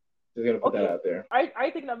 Just gonna put that Okay, out there.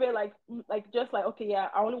 I thinking of it like just like okay, yeah,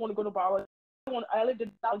 I only want to go to biology. I only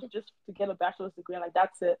did biology just to get a bachelor's degree, and like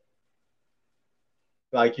that's it.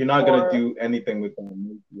 Like you're not gonna Or do anything with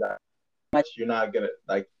them. Like, you're not gonna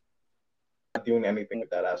like not doing anything with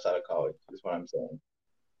that outside of college. Is what I'm saying.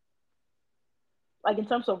 like in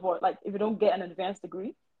terms of what, like if you don't get an advanced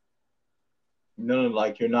degree. No,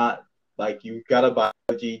 like you're not like you got a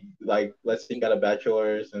biology. Like let's say you got a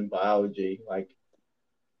bachelor's in biology. Like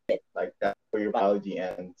that's where your biology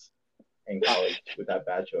ends in college with that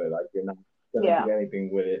bachelor. Like you're not gonna Yeah, do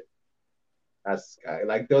anything with it. That's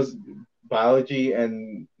like those biology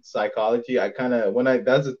and psychology. I kind of when I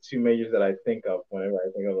that's the two majors that I think of whenever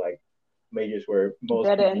I think of like majors where most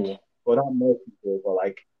dead end. people, well, not most people, but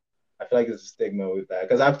like I feel like there's a stigma with that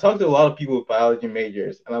because I've talked to a lot of people with biology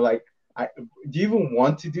majors, and I'm like, do you even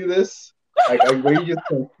want to do this? Like, were you just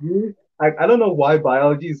confused? I don't know why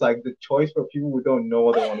biology is like the choice for people who don't know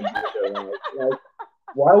what they want to do with their life. Like,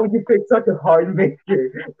 why would you pick such a hard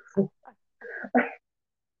major?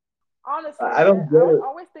 Honestly, I man, don't get I it.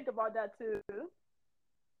 always think about that too.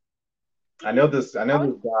 I know this. I I know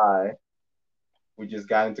always this guy. We just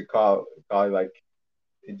got into college. Like,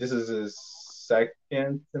 this is his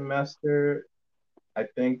second semester, I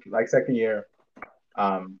think, like second year.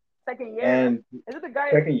 Um, second year. and Is it the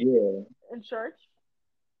guy second year, in church?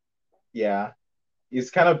 yeah, he was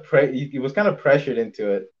kind of pressured into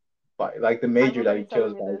it by like the I major remember that you he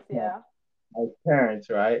telling chose me this. Yeah. by his parents,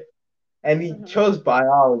 right? And he Hmm. chose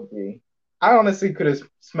biology. I honestly could have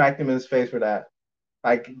smacked him in his face for that.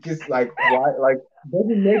 Like just like why like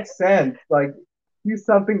doesn't make sense. Like choose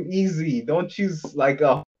something easy. Don't choose like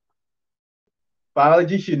a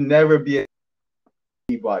biology should never be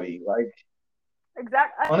anybody. Like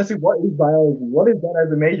Exactly. honestly, what is biology? What is that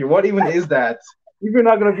as a major? What even is that? If you're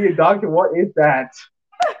not gonna be a doctor, what is that?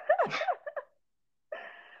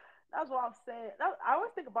 That's what I'm saying. I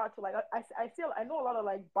always think about it too. Like I see I know a lot of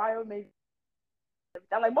like bio majors,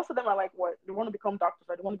 and like most of them are like what they want to become doctors,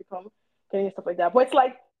 right? They want to become Canadian stuff like that. But it's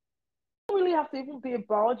like you don't really have to even be a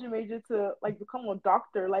biology major to like become a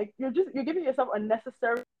doctor. Like you're giving yourself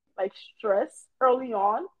unnecessary like stress early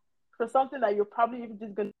on for something that you're probably even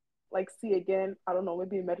just gonna like see again. I don't know,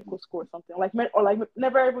 maybe in medical school or something like or like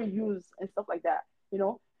never ever use and stuff like that. You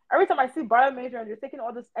know, every time I see bio major and you're taking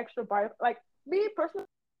all this extra bio, like me personally,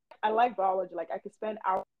 I like biology. Like I could spend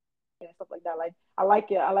hours and stuff like that. Like I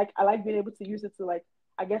like it. I like being able to use it to like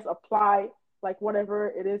I guess apply like whatever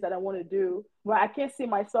it is that I want to do. But I can't see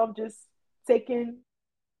myself just taking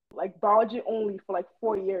like biology only for like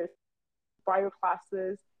 4 years, bio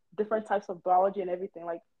classes, different types of biology and everything.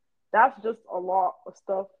 Like that's just a lot of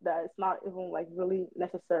stuff that is not even like really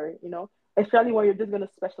necessary, you know? Especially when you're just gonna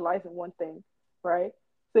specialize in one thing, right?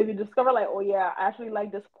 So if you discover like, oh yeah, I actually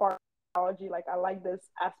like this part of biology, like I like this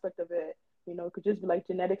aspect of it, you know, it could just be like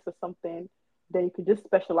genetics or something, then you could just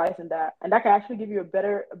specialize in that. And that can actually give you a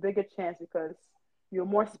bigger chance because you're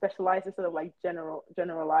more specialized instead of like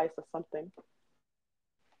generalized or something.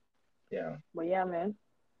 Yeah. But yeah, man.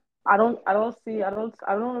 I don't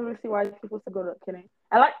really see why people still go to kidding.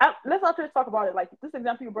 And let's not just talk about it. Like this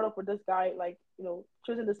example you brought up with this guy, like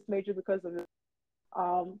choosing this major because of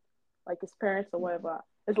um, like his parents or whatever.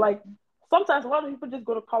 It's like sometimes a lot of people just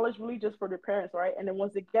go to college really just for their parents, right? And then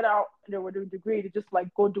once they get out and they with their degree, they just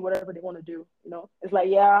like go do whatever they want to do. You know, it's like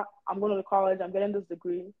yeah, I'm going to college, I'm getting this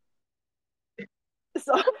degree,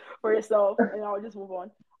 so for yourself, and I'll just move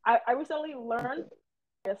on. I recently learned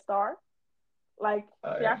a star like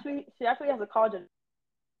Oh she yeah. actually she actually has a college in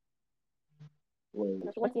Wait,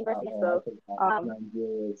 she went to oh university, man, I so forgot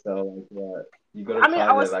Nigeria. So like what? You go to I mean I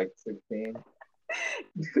college at was like 16?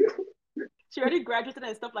 she already graduated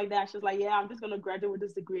and stuff like that. She's like, yeah, I'm just gonna graduate with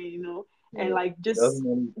this degree, and Yeah. like Doesn't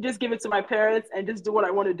really. just give it to my parents and just do what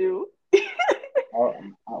I want to do.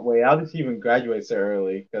 Wait, how did she even graduate so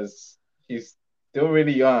early? Because she's still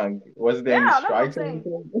really young. Was there any Yeah, that's what I'm strikes or saying.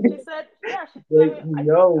 anything? She said, yeah, Like,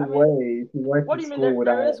 no I mean, way she went what to do you mean school there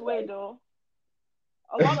without is way though?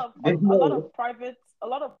 there's A lot of no. private a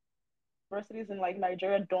lot of universities in like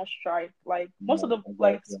Nigeria don't strike. Like most of No, the I guess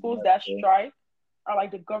like yeah, schools that's that true. strike are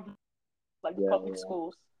like the government, like the Yeah, public yeah,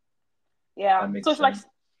 schools. Yeah. that So makes it's like sense.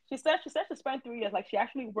 she spent 3 years. Like she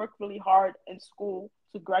actually worked really hard in school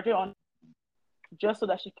to graduate on just so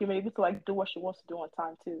that she can be able to like do what she wants to do on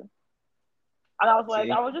time too. And I was like,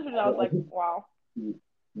 See, I was like, wow.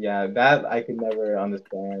 yeah, that I could never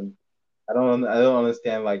understand. I don't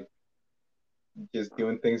understand like just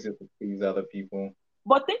doing things just to please other people.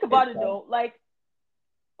 But think It's about it like though,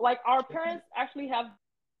 like our parents actually have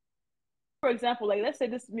for example, like let's say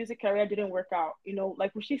this music career didn't work out,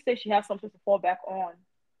 like when she says she has something to fall back on,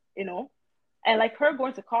 you know, and like her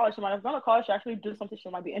going to college, she might have gone to college to actually do something she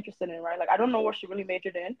might be interested in, right? Like I don't know what she really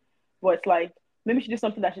majored in, but it's like maybe she did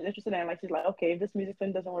something that she's interested in. Like she's like, okay, if this music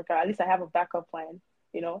thing doesn't work out, at least I have a backup plan,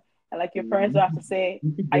 you know. And like your parents don't have to say,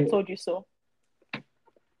 You should "I go. told you so."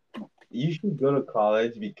 You should go to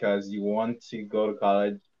college because you want to go to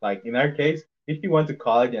college. Like in our case, if you went to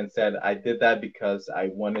college and said, I did that because I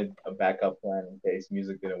wanted a backup plan in case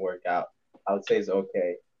music didn't work out, I would say it's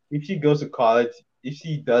okay. If she goes to college, if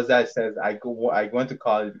she does that, says I went to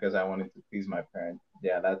college because I wanted to please my parents.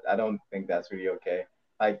 Yeah, that I don't think that's really okay.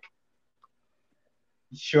 Like,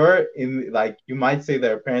 sure, in like you might say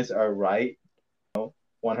that her parents are right,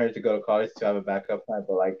 want her to go to college to have a backup plan,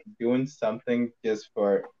 but like doing something just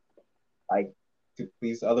for like to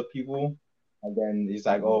please other people. And then he's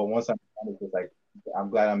like, Mm-hmm. oh, once I'm done, it's just like,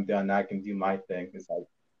 I'm glad I'm done. Now I can do my thing. It's like,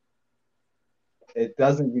 it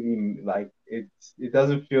doesn't really like it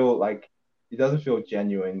doesn't feel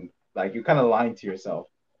genuine. Like you're kind of lying to yourself.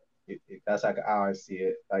 That's like how I see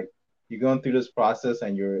it. Like you're going through this process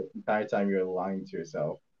and you're entire time you're lying to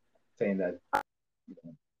yourself, saying that.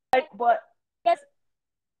 Like, but I guess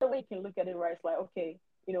the way you can look at it, right? It's like, okay,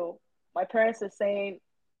 my parents are saying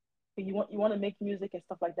you want to make music and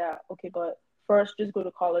stuff like that. Okay, but first just go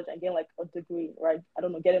to college and get like a degree, right? I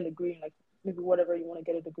don't know, get a degree in like maybe whatever you want to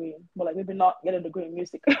get a degree in, but like maybe not get a degree in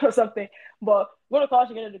music or something. But go to college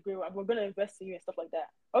and get a degree. Right? We're gonna invest in you and stuff like that.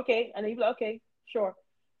 Okay, and then you be like, okay, sure.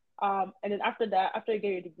 And then after that, after you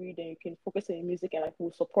get your degree, then you can focus on your music and like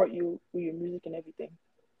we'll support you with your music and everything.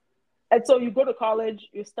 And so you go to college,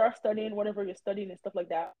 you start studying whatever you're studying and stuff like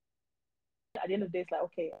that. At the end of the day, it's like,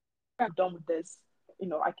 okay, I'm done with this.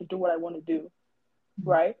 I can do what I want to do,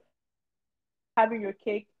 right? Having your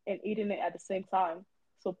cake and eating it at the same time.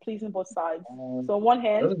 So pleasing both sides. Um, So on one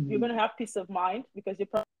hand, you're doesn't gonna have peace of mind because you're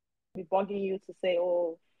probably be bugging you to say,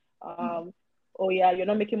 um, oh yeah, you're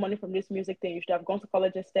not making money from this music thing. You should have gone to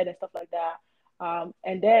college instead and stuff like that.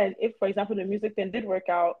 And then if, for example, the music thing did work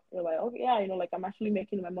out, you're like, oh yeah, like I'm actually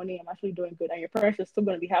making my money. I'm actually doing good, and your parents are still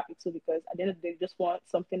gonna be happy too because at the end of the day, they just want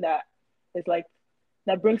something that is like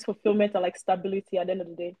that brings fulfillment and like stability at the end of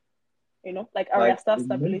the day. Like like Ariasta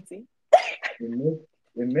stability. it makes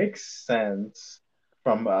it makes sense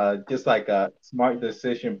from just like a smart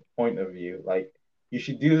decision point of view. Like you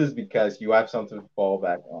should do this because you have something to fall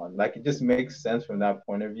back on. Like it just makes sense from that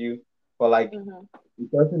point of view. But like Mm-hmm.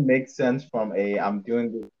 it doesn't make sense from a I'm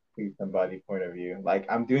doing this to please somebody point of view. Like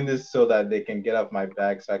I'm doing this so that they can get off my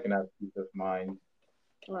back so I can have peace of mind.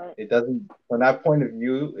 Right. It doesn't from that point of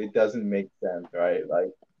view, it doesn't make sense, right?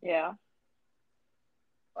 Yeah.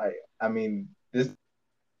 Like I mean this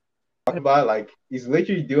talking about like he's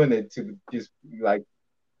literally doing it to just like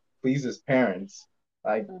please his parents.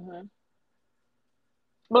 Like Mm-hmm.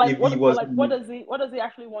 But like, if he what? But was like, what does he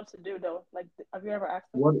actually want to do though? Like, have you ever asked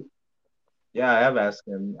him? what yeah, I have asked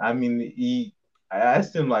him. I mean I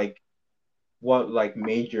asked him like what like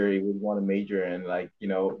major he would want to major in. Like,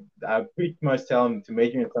 I pretty much tell him to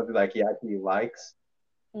major in something like he actually likes.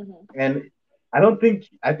 Mm-hmm. And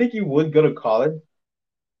I think he would go to college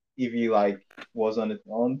if he like was on his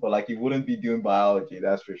own, but like he wouldn't be doing biology,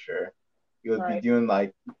 that's for sure. He would be Right. doing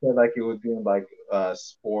like he said like he was doing like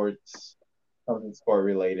sports, something sport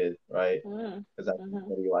related, right? Mm-hmm. Because that's Mm-hmm.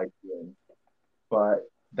 what he likes doing. But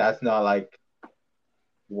that's not like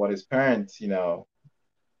what his parents,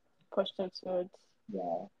 Pushed him towards.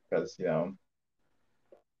 yeah, because he has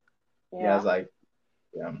Yeah. like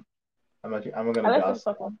yeah. I'm not gonna Unless you're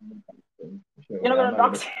gossip. talking. You're not I'm gonna not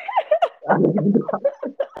gonna. dox. I'm not gonna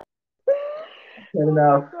Oh my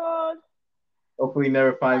enough. god. Hopefully, he never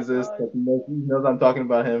Oh my finds this god. because he knows I'm talking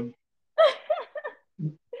about him.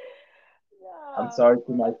 I'm Yeah. sorry to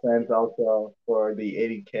Well, my that's friends crazy. also for the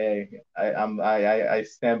 80K. I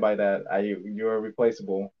stand by that. You're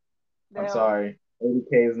replaceable. I'm Damn. sorry.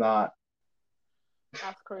 80K is not.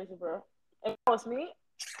 That's crazy, bro. If that was me,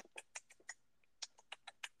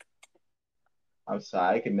 I'm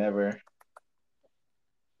sorry. I could never.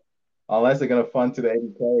 Unless they're gonna fund to the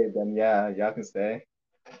 80K, then yeah, y'all can stay.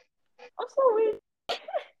 I'm so weak.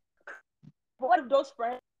 But what if those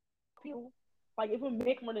friends, people, like, if we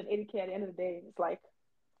make more than 80K at the end of the day, it's like,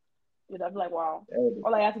 I'm like, wow. Hey,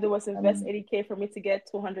 All I have to do was I invest mean, 80K for me to get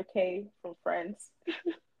 200K from friends.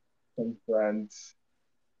 some friends.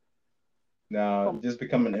 No, From just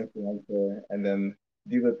become an influencer and then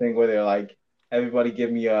do the thing where they're like, everybody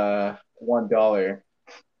give me $1.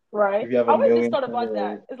 right. If you have I a always just million thought about that.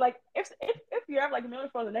 followers, It's like if you have like a million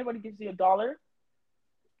followers and everybody gives you $1,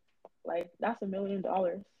 like that's $1 million.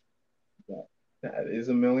 that is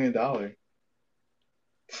 $1 million.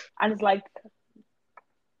 And it's like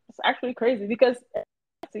it's actually crazy because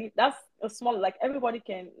see that's a small like everybody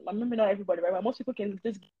can maybe not everybody right, but most people can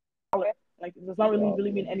just like it does not really Yeah,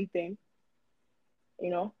 really mean anything, you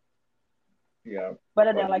know. yeah,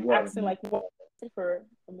 Better but than like you are, asking like what for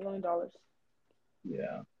 $1 million.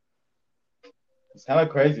 yeah, it's kind of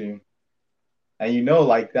crazy. And you know,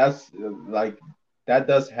 like like that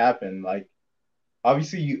does happen. Like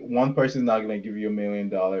obviously, one person's not gonna give you $1 million,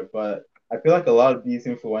 but I feel like a lot of these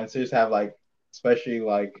influencers have like, especially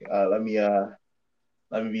like, let me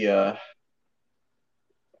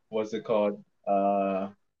what's it called?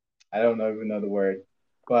 I don't know even know the word,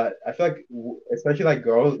 but I feel like especially like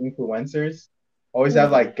girl influencers always have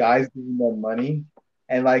Mm-hmm. like guys giving them money,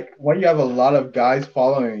 and like when you have a lot of guys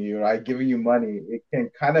following you, right, giving you money, it can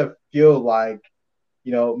kind of feel like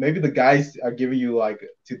maybe the guys are giving you like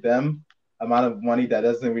to them amount of money that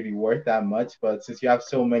doesn't really worth that much, but since you have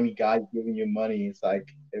so many guys giving you money, it's like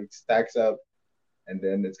it stacks up, and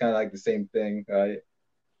then it's kind of like the same thing, right?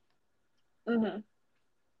 Mm-hmm.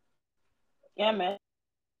 Yeah, man.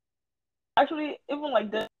 Actually, even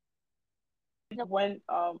like this when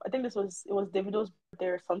I think it was Davido's birthday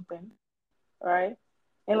or something, right?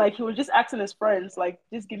 And like he was just asking his friends, like,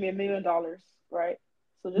 just give me $1 million, right?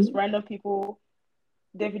 So just random people,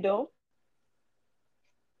 Davido.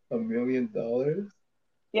 $1 million.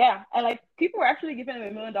 Yeah, and like people were actually giving him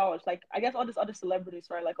 $1 million. Like I guess all these other celebrities,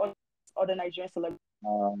 right? Like all these other Nigerian celebrities.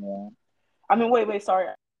 Um, I mean, wait, sorry,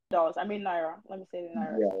 dollars. I mean naira. Let me say it in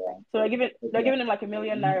naira. yeah, Sorry. So they're yeah. giving him like a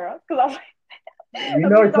million naira because I was like, We a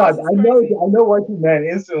know million it's not. dollars is crazy. I know what you meant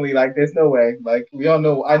instantly. Like, there's no way. Like, we all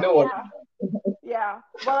know. I know what. Yeah, yeah.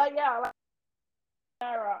 But like, yeah, like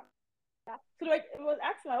naira. Yeah. So like, it was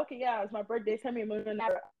asking like, okay, yeah, it's my birthday. Send me $1 million,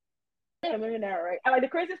 right? And like the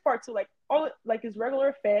craziest part too, like all like his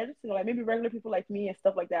regular fans, like maybe regular people like me and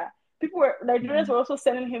stuff like that. People were Nigerians were also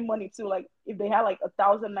sending him money too. Like if they had like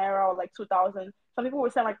 1,000 naira or like 2,000, some people were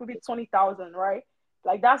sending like maybe 20,000, right?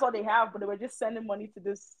 Like that's all they have, but they were just sending money to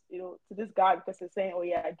this, to this guy because they're saying, oh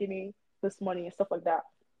yeah, give me this money and stuff like that.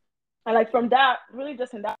 And like from that, really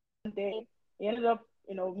just in that day, he ended up,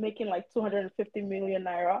 making like 250 million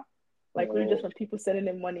naira, like really just So from people sending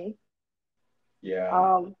him money. yeah,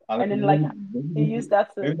 And honestly, then like he used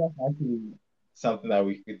that maybe to. that's actually something that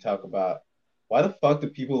we could talk about. Why the fuck do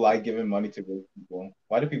people like giving money to rich people?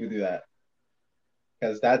 Why do people do that?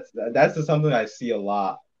 Because that's just something I see a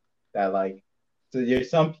lot. That like, so there's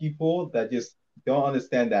some people that just don't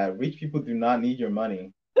understand that rich people do not need your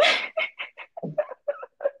money.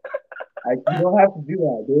 Like you don't have to do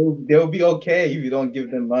that. They'll be okay if you don't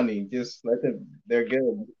give them money. Just let them. They're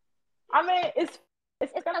good. I mean, it's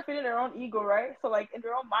kind of feeding their own ego, right? So like in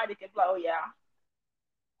their own mind, they can be like, oh yeah,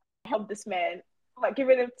 help this man, like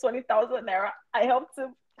giving him 20,000 naira. I helped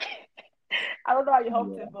him. I don't know how you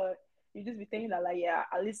helped him, Yeah, but you just be thinking that like, yeah,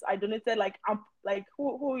 at least I donated. Like I'm like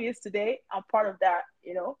who he is today. I'm part of that.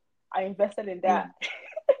 I invested in yeah, that.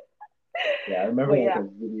 yeah. I remember But like yeah, a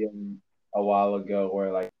video a while ago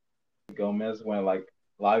where like Gomez went like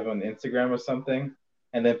live on Instagram or something,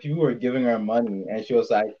 and then people were giving her money, and she was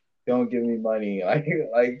like, "Don't give me money." Like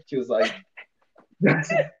she was like,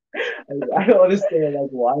 I don't understand. Like,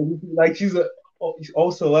 why? Like, she's a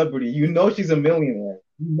oh celebrity. You know, she's a millionaire.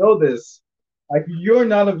 You know this. Like, you're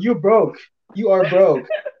not a. You're broke. You are broke.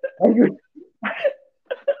 And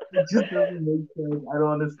it just doesn't make sense. I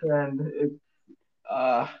don't understand.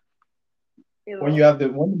 Uh, you when you know. have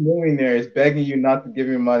when the millionaire is begging you not to give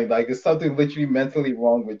your money, like, there's something literally mentally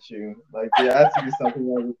wrong with you. Like, there has to be something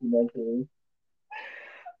wrong with you mentally.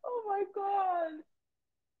 Oh my god.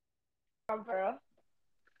 Bro.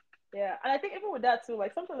 Yeah, and I think even with that too,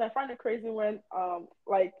 like sometimes I find it crazy when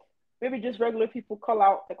like maybe just regular people call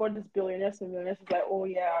out like all these billionaires and millionaires is like, oh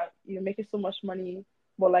yeah, you're making so much money,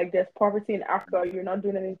 but like there's poverty in Africa, you're not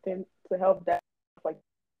doing anything to help that. Like,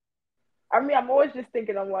 I mean, I'm always just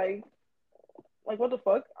thinking, I'm like what the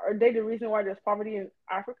fuck? Are they the reason why there's poverty in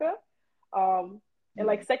Africa? And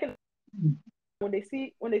like second, when they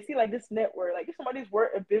see like this network, like if somebody's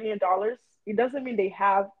worth $1 billion, it doesn't mean they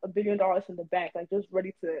have $1 billion in the bank, like just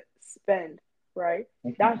ready to spend, right?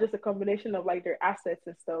 That's just a combination of like their assets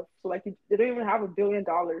and stuff. So like they don't even have $1 billion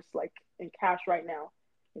like in cash right now.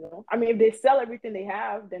 I mean, if they sell everything they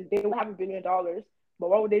have, then they will have $1 billion. But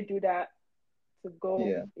why would they do that to go,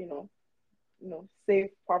 Yeah, save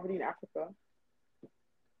poverty in Africa?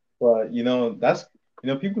 but that's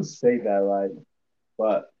people say that, right?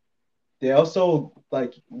 But they also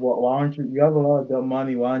like, why aren't you? You have a lot of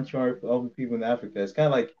money. Why aren't you helping people in Africa? It's kind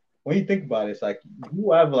of like when you think about it, it's like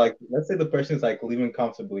you have like, let's say the person's like living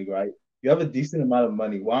comfortably, right? You have a decent amount of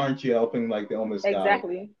money. Why aren't you helping like the homeless guy?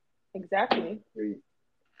 Exactly. Exactly.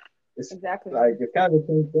 It's Exactly. like it's kind of the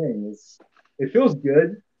same thing. It feels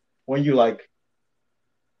good when you like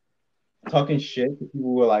talking shit to people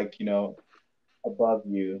who are like above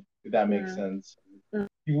you, if that makes Mm, sense. mm,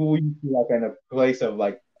 People who you feel like in a place of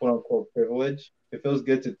like quote unquote privilege. It feels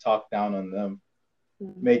good to talk down on them,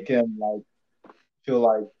 mm, make them like feel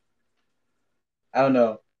like I don't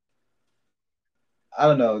know. I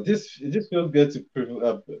don't know. Just it just feels good to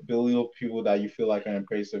belittle people that you feel like are in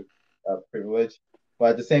place of privilege,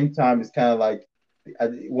 but at the same time, it's kind of like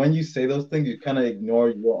when you say those things, you kind of ignore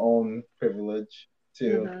your own privilege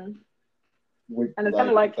too. mm-hmm. With And it's kind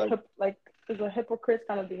of like like it's like like it's a hypocrite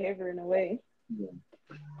kind of behavior in a way, yeah,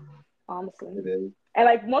 honestly. it is. And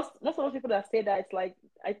like most of those people that say that, it's like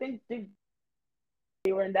I think they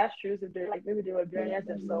were in that shoes, if they're like maybe they were Yeah, billionaires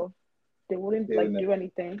themselves, they wouldn't they like would do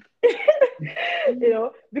anything.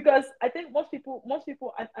 Because I think most people,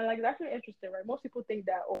 and like it's actually interesting, right? Most people think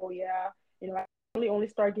that, oh yeah, I only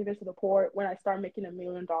start giving to the poor when I start making $1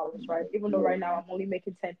 million, right? Even though right now I'm only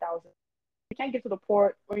making 10,000. You can't give to the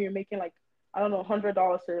poor when you're making like, I don't know, $100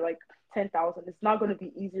 or like 10,000. It's not going to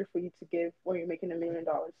be easier for you to give when you're making $1 million.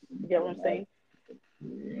 You get what I'm saying?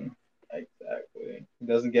 yeah, exactly. It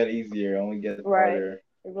doesn't get easier; it only gets Right. harder.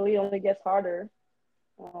 It really only gets harder,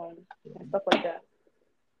 um, and stuff like that.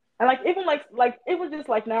 And like even like it was just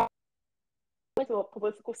like now into a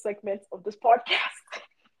political segment of this podcast.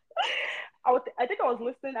 I think I was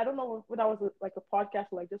listening. I don't know when I was like a podcast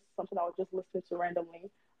or like just something I was just listening to randomly.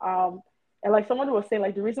 Um, and like someone was saying,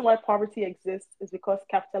 like the reason why poverty exists is because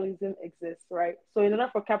capitalism exists, right? So in order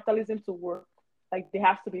for capitalism to work, like they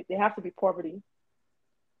have to be poverty.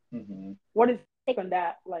 Hmm. What is your take on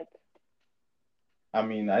that? Like, I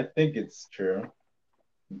mean, I think it's true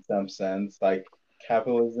in some sense. Like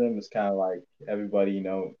capitalism is kind of like everybody,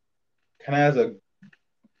 kind of has a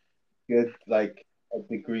good like a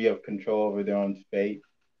degree of control over their own fate,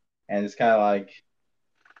 and it's kind of like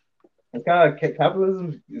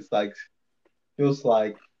capitalism is like feels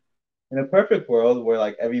like in a perfect world where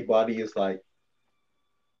like everybody is like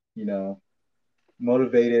you know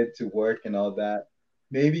motivated to work and all that.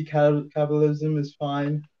 Maybe capitalism is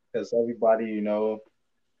fine because everybody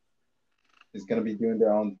is gonna be doing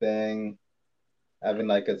their own thing, having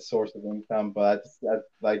like a source of income. But that's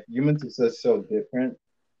like humans are just so different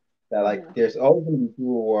that like mm-hmm, there's always gonna be people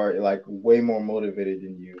who are like way more motivated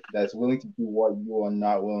than you, that's willing to do what you are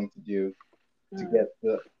not willing to do to mm, get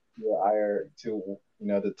the higher to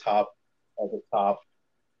the top of the top.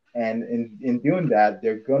 And in doing that,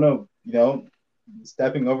 they're gonna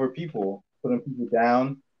stepping over people, putting people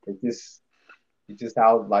down. It's just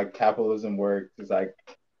how like capitalism works. It's like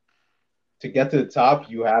to get to the top,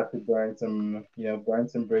 you have to burn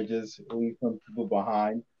some bridges, leave some people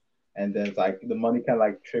behind, and then it's like the money kind of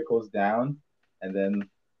like trickles down, and then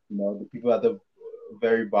the people at the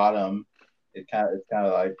very bottom, it's kind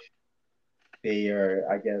of like they are,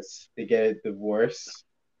 I guess, they get it the worst.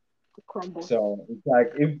 it crumbles. So it's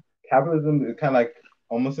like if capitalism is kind of like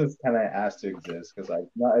almost is kind of has to exist because like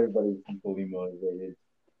not everybody's equally motivated,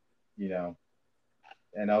 you know,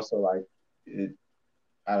 and also like it,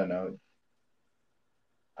 I don't know.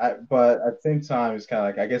 But at the same time, it's kind of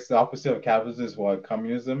like I guess the opposite of capitalism is what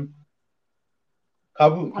communism. I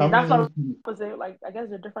mean, that's Communism, not opposite. Like, I guess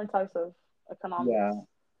there are different types of economics. yeah,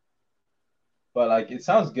 but like it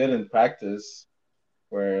sounds good in practice,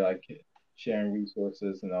 where like sharing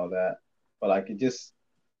resources and all that. But like it just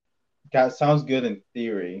sounds good in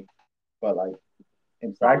theory, but like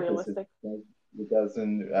in It's not practice, realistic. it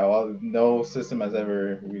doesn't. Well, no system has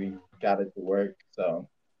ever really got it to work. So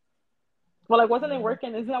But like, wasn't it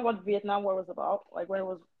working? Isn't that what Vietnam War was about? Like when it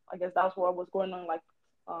was, I guess that's what was going on. Like,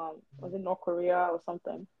 was it North Korea or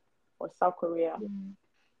something, or South Korea? yeah.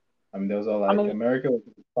 I mean, those are I like mean, America was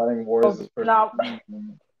fighting oh, wars for Vietnam.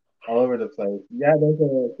 all over the place. Yeah, there's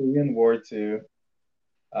a Korean War too,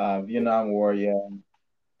 Vietnam War, yeah,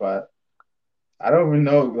 but I don't even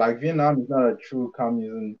know. Like Vietnam is not a true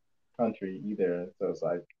communism country either. So it's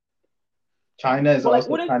like China is But like,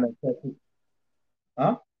 also wouldn't kind of,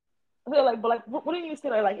 huh? wouldn't you say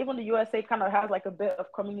like even the USA kind of has like a bit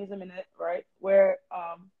of communism in it, right? Where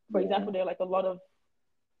for Yeah, example, there are like a lot of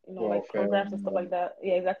like welfare. programs and stuff like that.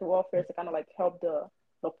 Yeah, exactly, welfare to kind of like help the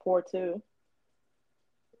poor too.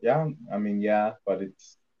 Yeah, I mean, yeah, but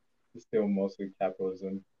it's still mostly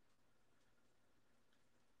capitalism.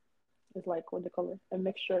 It's like what they call it, a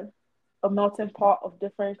mixture, a melting pot of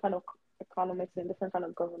different kind of economics and different kind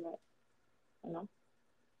of government. You know,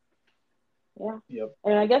 yeah. Yep.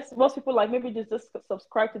 And I guess most people like maybe just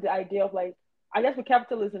subscribe to the idea of like, I guess with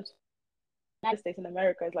capitalism, United States and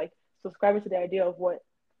America is like subscribing to the idea of what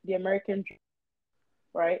the American,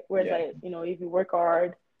 right? Whereas Yeah. like if you work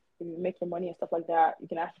hard, if you make your money and stuff like that, you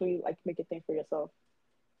can actually like make a thing for yourself.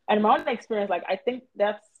 And in my own experience, like I think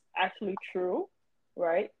that's actually true,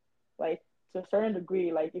 right? Like to a certain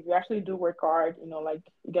degree, like if you actually do work hard, like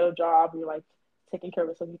you get a job, you're like taking care of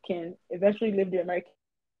yourself, you can eventually live the American,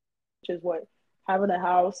 which is what, having a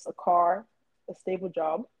house, a car, a stable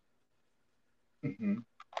job, Hmm.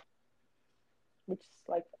 which is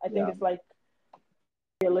like I think Yeah. it's like a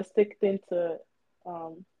realistic thing to,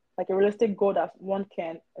 like a realistic goal that one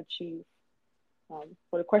can achieve.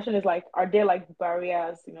 But the question is like, are there like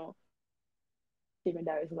barriers, achieving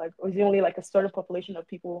that is like, or is it only like a certain population of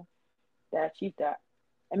people that achieve that?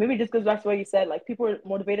 And maybe just because that's what you said, like people are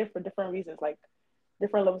motivated for different reasons, like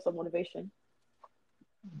different levels of motivation.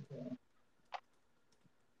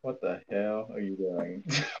 What the hell are you doing?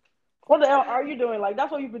 What the hell are you doing? Like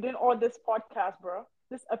that's what you've been doing all this podcast, bro.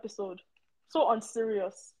 This episode, so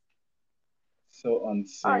unserious. So All right.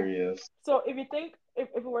 unserious. So if you think if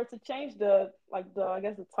we were to change the like the I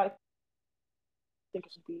guess the title, I think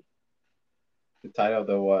it should be The title of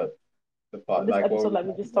the what? The of pot, this like what episode, we like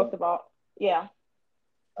we just talked about. Yeah,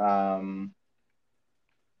 about?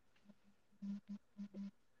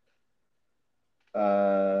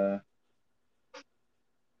 Uh,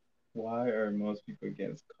 why are most people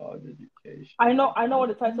against college I know. education? I know what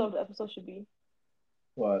the title of the episode should be.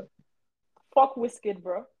 What? Fuck Wizkid,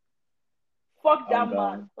 bro. Fuck I'm that man.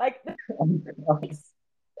 done. Like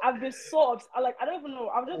I've been so upset. Like I don't even know.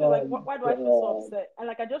 I've just been like, Oh why do I feel so God. upset? And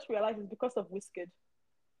like I just realized it's because of Wizkid.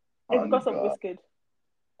 It's I'm because of God. Wizkid.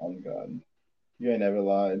 I'm God. You ain't never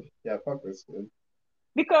lied. Yeah, fuck this kid.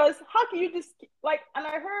 Because how can you just like? And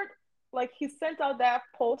I heard like he sent out that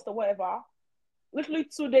post or whatever, literally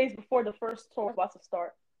 2 days before the first tour was about to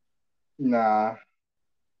start. Nah.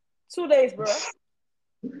 2 days, bro.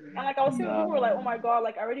 And like I was seeing Nah. people were like, oh my god,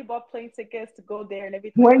 like I already bought plane tickets to go there and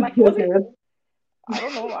everything. And When like it wasn't. ticket? I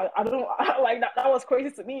don't know. I don't like that. That was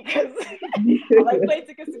crazy to me because I like plane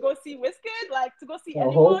tickets to go see Wizkid, like to go see A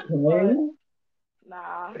anyone, whole but plane?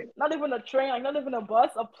 nah, not even a train, like not even a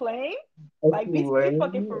bus, a plane. A Like be fucking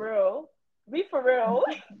plane? for real. Be for real.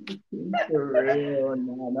 For real?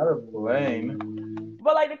 Nah, not a plane.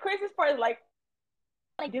 But like the craziest part is like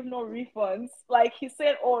I give no refunds. Like he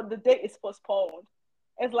said, oh the date is postponed.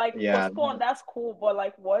 It's like Yeah, postponed, that's cool, but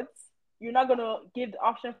like what? You're not gonna give the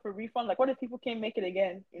option for refund. Like what if people can't make it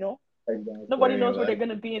again, Nobody exactly. knows where they're Like,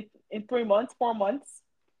 gonna be in 3 months, 4 months.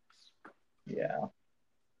 yeah,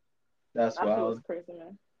 that's That shit was wild. crazy,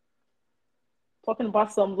 man. Talking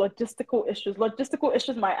about some logistical issues. Logistical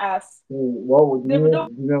issues my ass. What would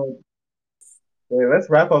Davido, Hey, let's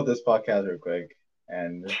wrap up this podcast real quick,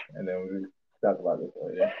 and then we talk about this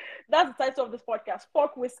later. that's the title of this podcast.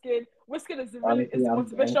 Fuck Wizkid. Wizkid is Honestly, the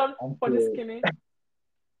motivation I'm for this sure. skinny.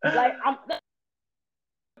 Like I'm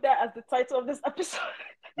that as the title of this episode.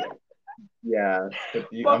 Yeah, but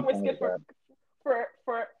Fuck I'm fine Wizkid with that.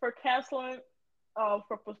 for canceling,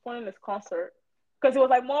 for postponing this concert because it was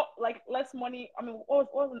like more like less money. I mean,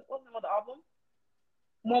 what was the name of the album?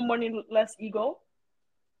 More money, less ego.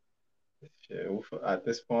 Shit, at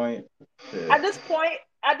this point, At shit. this point,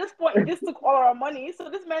 at this point, he just took all our money. So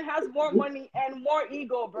this man has more money and more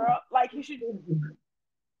ego, bro. Like he should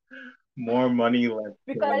More money, less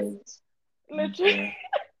because clothes. literally, Yeah.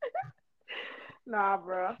 nah,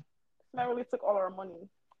 bro. This man really took all our money.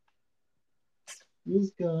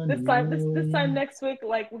 Who's gonna This time know? next week,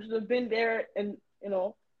 like we should have been there in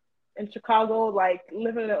in Chicago, like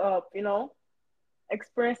living it up,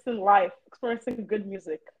 experiencing life, experiencing good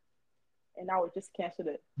music, and now we just canceled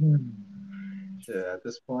it. Shit, at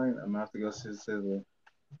this point, I'm gonna have to go see Scissor.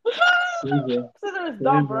 Caesar. Scissor is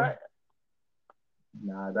dumb, Caesar. bro.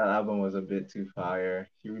 Nah, that album was a bit too fire.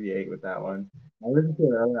 She really ate with that It was one. I listened to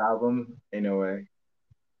her other album, in a way.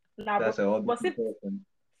 nah, That's a whole but different person.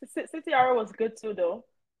 City Hour was good too, though.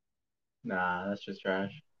 Nah, that's just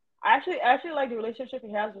trash. I actually like the relationship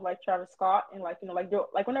he has with like Travis Scott and like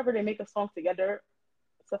like whenever they make a song together,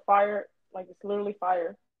 it's a fire. Like it's literally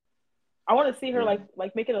fire. I want to see her Yeah.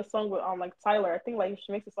 like making a song with like Tyler. I think like if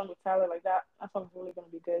she makes a song with Tyler like that, that song's really gonna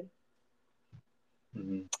be good.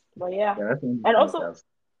 Hmm. But yeah, Yeah, that's one and of the also podcasts.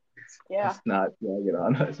 yeah, Let's not drag it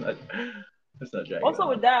on. Let's not drag it also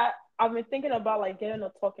with on. that, I've been thinking about like getting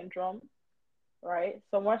a talking drum, right?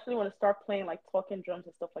 So I'm actually want to start playing like talking drums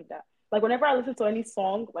and stuff like that. Like whenever I listen to any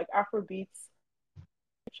song like Afro beats,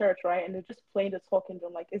 church, right, and they're just playing the talking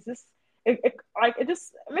drum, like is this like it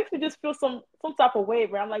makes me just feel some type of way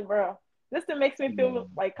where I'm like, bro, this thing makes me Yeah. feel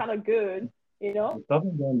like kind of good, The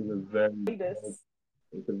talking drum is a very like dope, this.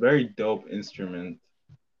 it's a very dope instrument,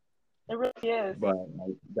 It really is. but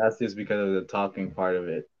like that's just because of the talking part of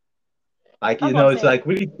it. Like That's what I'm it's saying. like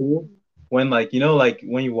really cool. when like like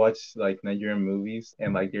when you watch like Nigerian movies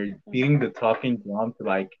and like they're beating the talking drum to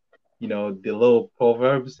like the little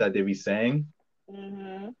proverbs that they be saying,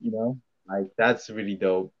 Mm-hmm. you know, like that's really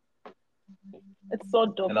dope. It's so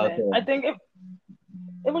And dope, man. also, I think if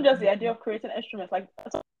even just the idea of creating instruments, like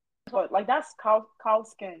that's what, like that's cow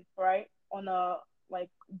skin, right? On a like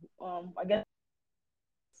I guess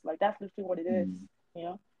like that's literally what it is, mm, you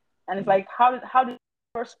know. And it's like how did the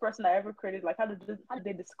first person I ever created, like how did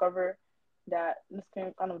they discover that this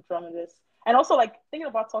kind of drum it is? And also like thinking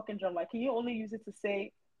about talking drum, like can you only use it to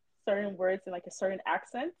say certain words in like a certain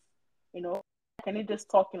accent, you know? Can you just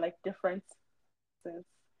talk in like different accents?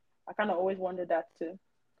 I kind of always wondered that too.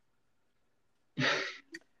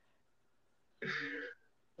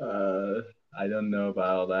 uh, I don't know about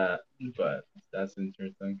all that, but that's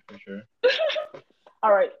interesting for sure.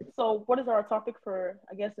 All right. So, what is our topic for?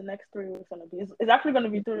 I guess the next 3 weeks gonna be. It's actually gonna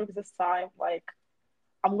be 3 weeks this time. Like,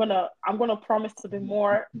 I'm gonna promise to be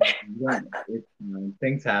more.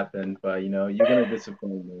 Things happen, but you're gonna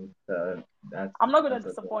disappoint me. So that's I'm not gonna that's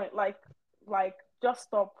okay. disappoint. Like just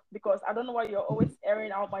stop because I don't know why you're always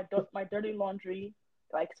airing out my dirty laundry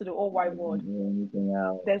like to the whole I wide world. didn't hear anything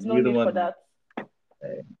out. There's no need for that.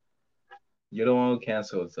 Hey, you're the one who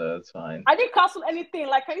canceled, so it's fine. I didn't cancel anything.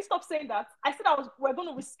 Like, can you stop saying that? I said we're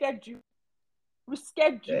gonna reschedule.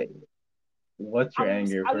 Hey, what's your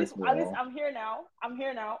anger, At first least of at least all? I'm here now. I'm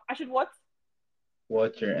here now. I should what?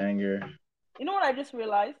 What's your anger? You know what I just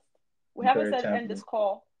realized? We haven't Third said end temple, this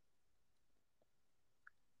call.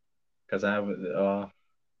 because I haven't.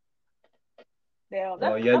 Damn,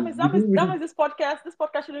 Well, yeah, that means you didn't that really. means this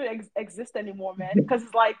podcast shouldn't exist anymore, man. Because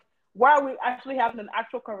it's like, why are we actually having an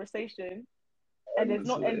actual conversation and there's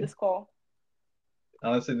no end Honestly, this call?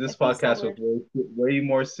 honestly, this It feels so podcast was weird. way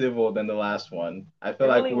more civil than the last one. I It feel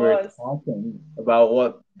like really we were was. talking about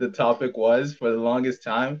what the topic was for the longest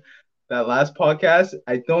time. That last podcast,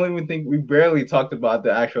 I don't even think we barely talked about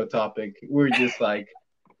the actual topic. We were just like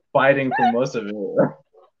fighting for most of it.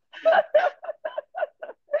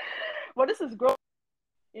 But this is growth,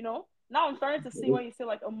 you know. Now I'm starting to see when you say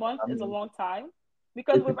like a month I is a mean, long time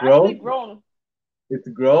because it's we've actually growth. grown. It's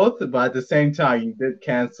growth, but at the same time, you did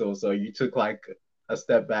cancel, so you took like a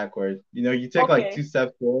step backward. You take like two Okay,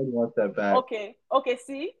 steps forward, one step back. okay.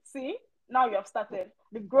 See. Now you have started.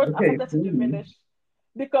 The growth has Okay, started to see, diminish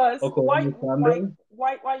because why Oklahoma why Thunder.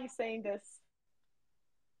 why are you saying this?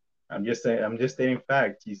 I'm just saying. I'm just stating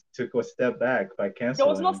fact. You took a step back by There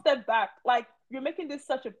was no canceling. step back. Like you're making this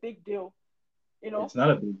such a big deal, you know. It's not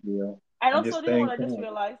a big deal. And I'm also, just you know what stating I just fact.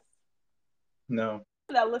 realized? No.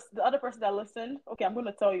 The other person that listened. Okay, I'm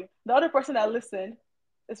gonna tell you. The other person that listened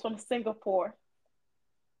is from Singapore.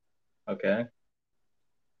 Okay.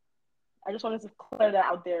 I just wanted to clear that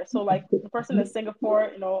out there. So, like the person in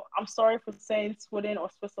Singapore, I'm sorry for saying Sweden or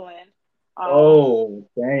Switzerland, um, Oh,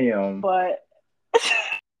 damn, but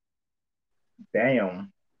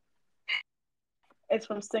damn. it's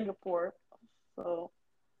from Singapore. So,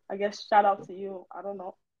 I guess shout out to you. I don't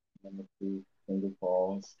know. Let me see.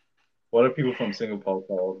 Singapore. What are people from Singapore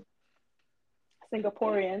called?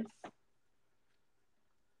 Singaporeans.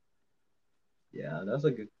 Yeah, that's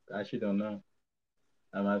a good. I actually don't know.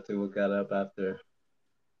 I'm gonna have to look that up after.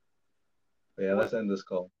 But yeah, What let's end this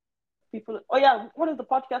call. people? Oh yeah, what is the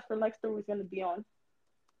podcast for next 3 weeks going to be on?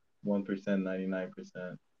 1%,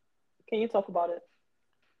 99%. Can you talk about it?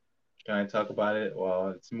 Can I talk about it? Well,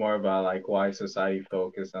 it's more about like why society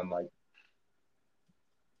focus on like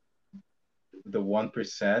the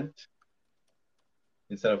 1%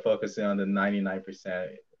 instead of focusing on the 99%.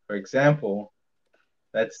 For example,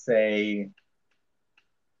 let's say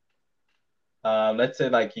let's say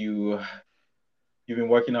like you've been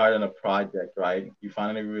working hard on a project, right? You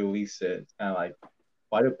finally release it. It's kind of like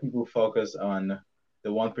why do people focus on the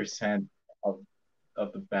 1% of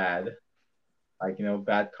of the bad, like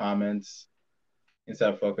bad comments,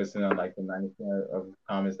 instead of focusing on like the 90% of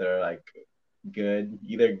comments that are like good,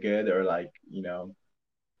 either good or like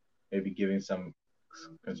maybe giving some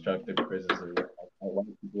constructive criticism. Like, a lot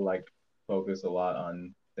of people like focus a lot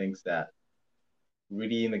on things that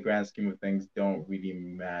really, in the grand scheme of things, don't really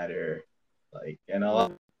matter. Like, and a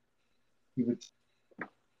lot of people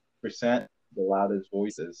percent the loudest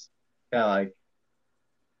voices. Kind of like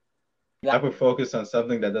hyper focus on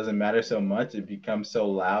something that doesn't matter so much, it becomes so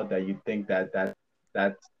loud that you think that's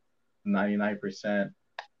 99%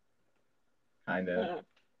 kind of. Mm.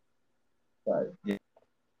 But yeah,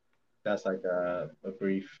 that's like a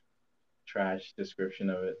brief trash description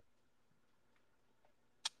of it.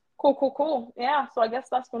 Cool. Yeah. So I guess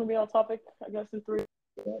that's going to be our topic. I guess in three.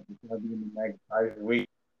 Yeah, it's gonna be in the next 5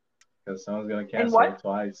 weeks because someone's gonna And cancel what? it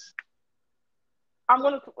twice. I'm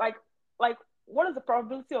gonna like. like what is the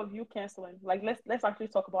probability of you canceling? Like let's actually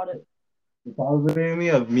talk about it. The probability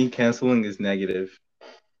of me canceling is negative.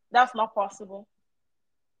 That's not possible.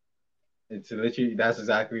 It's literally that's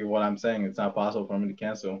exactly what I'm saying. It's not possible for me to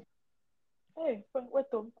cancel. Hey, wait,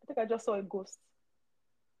 though. I think I just saw a ghost.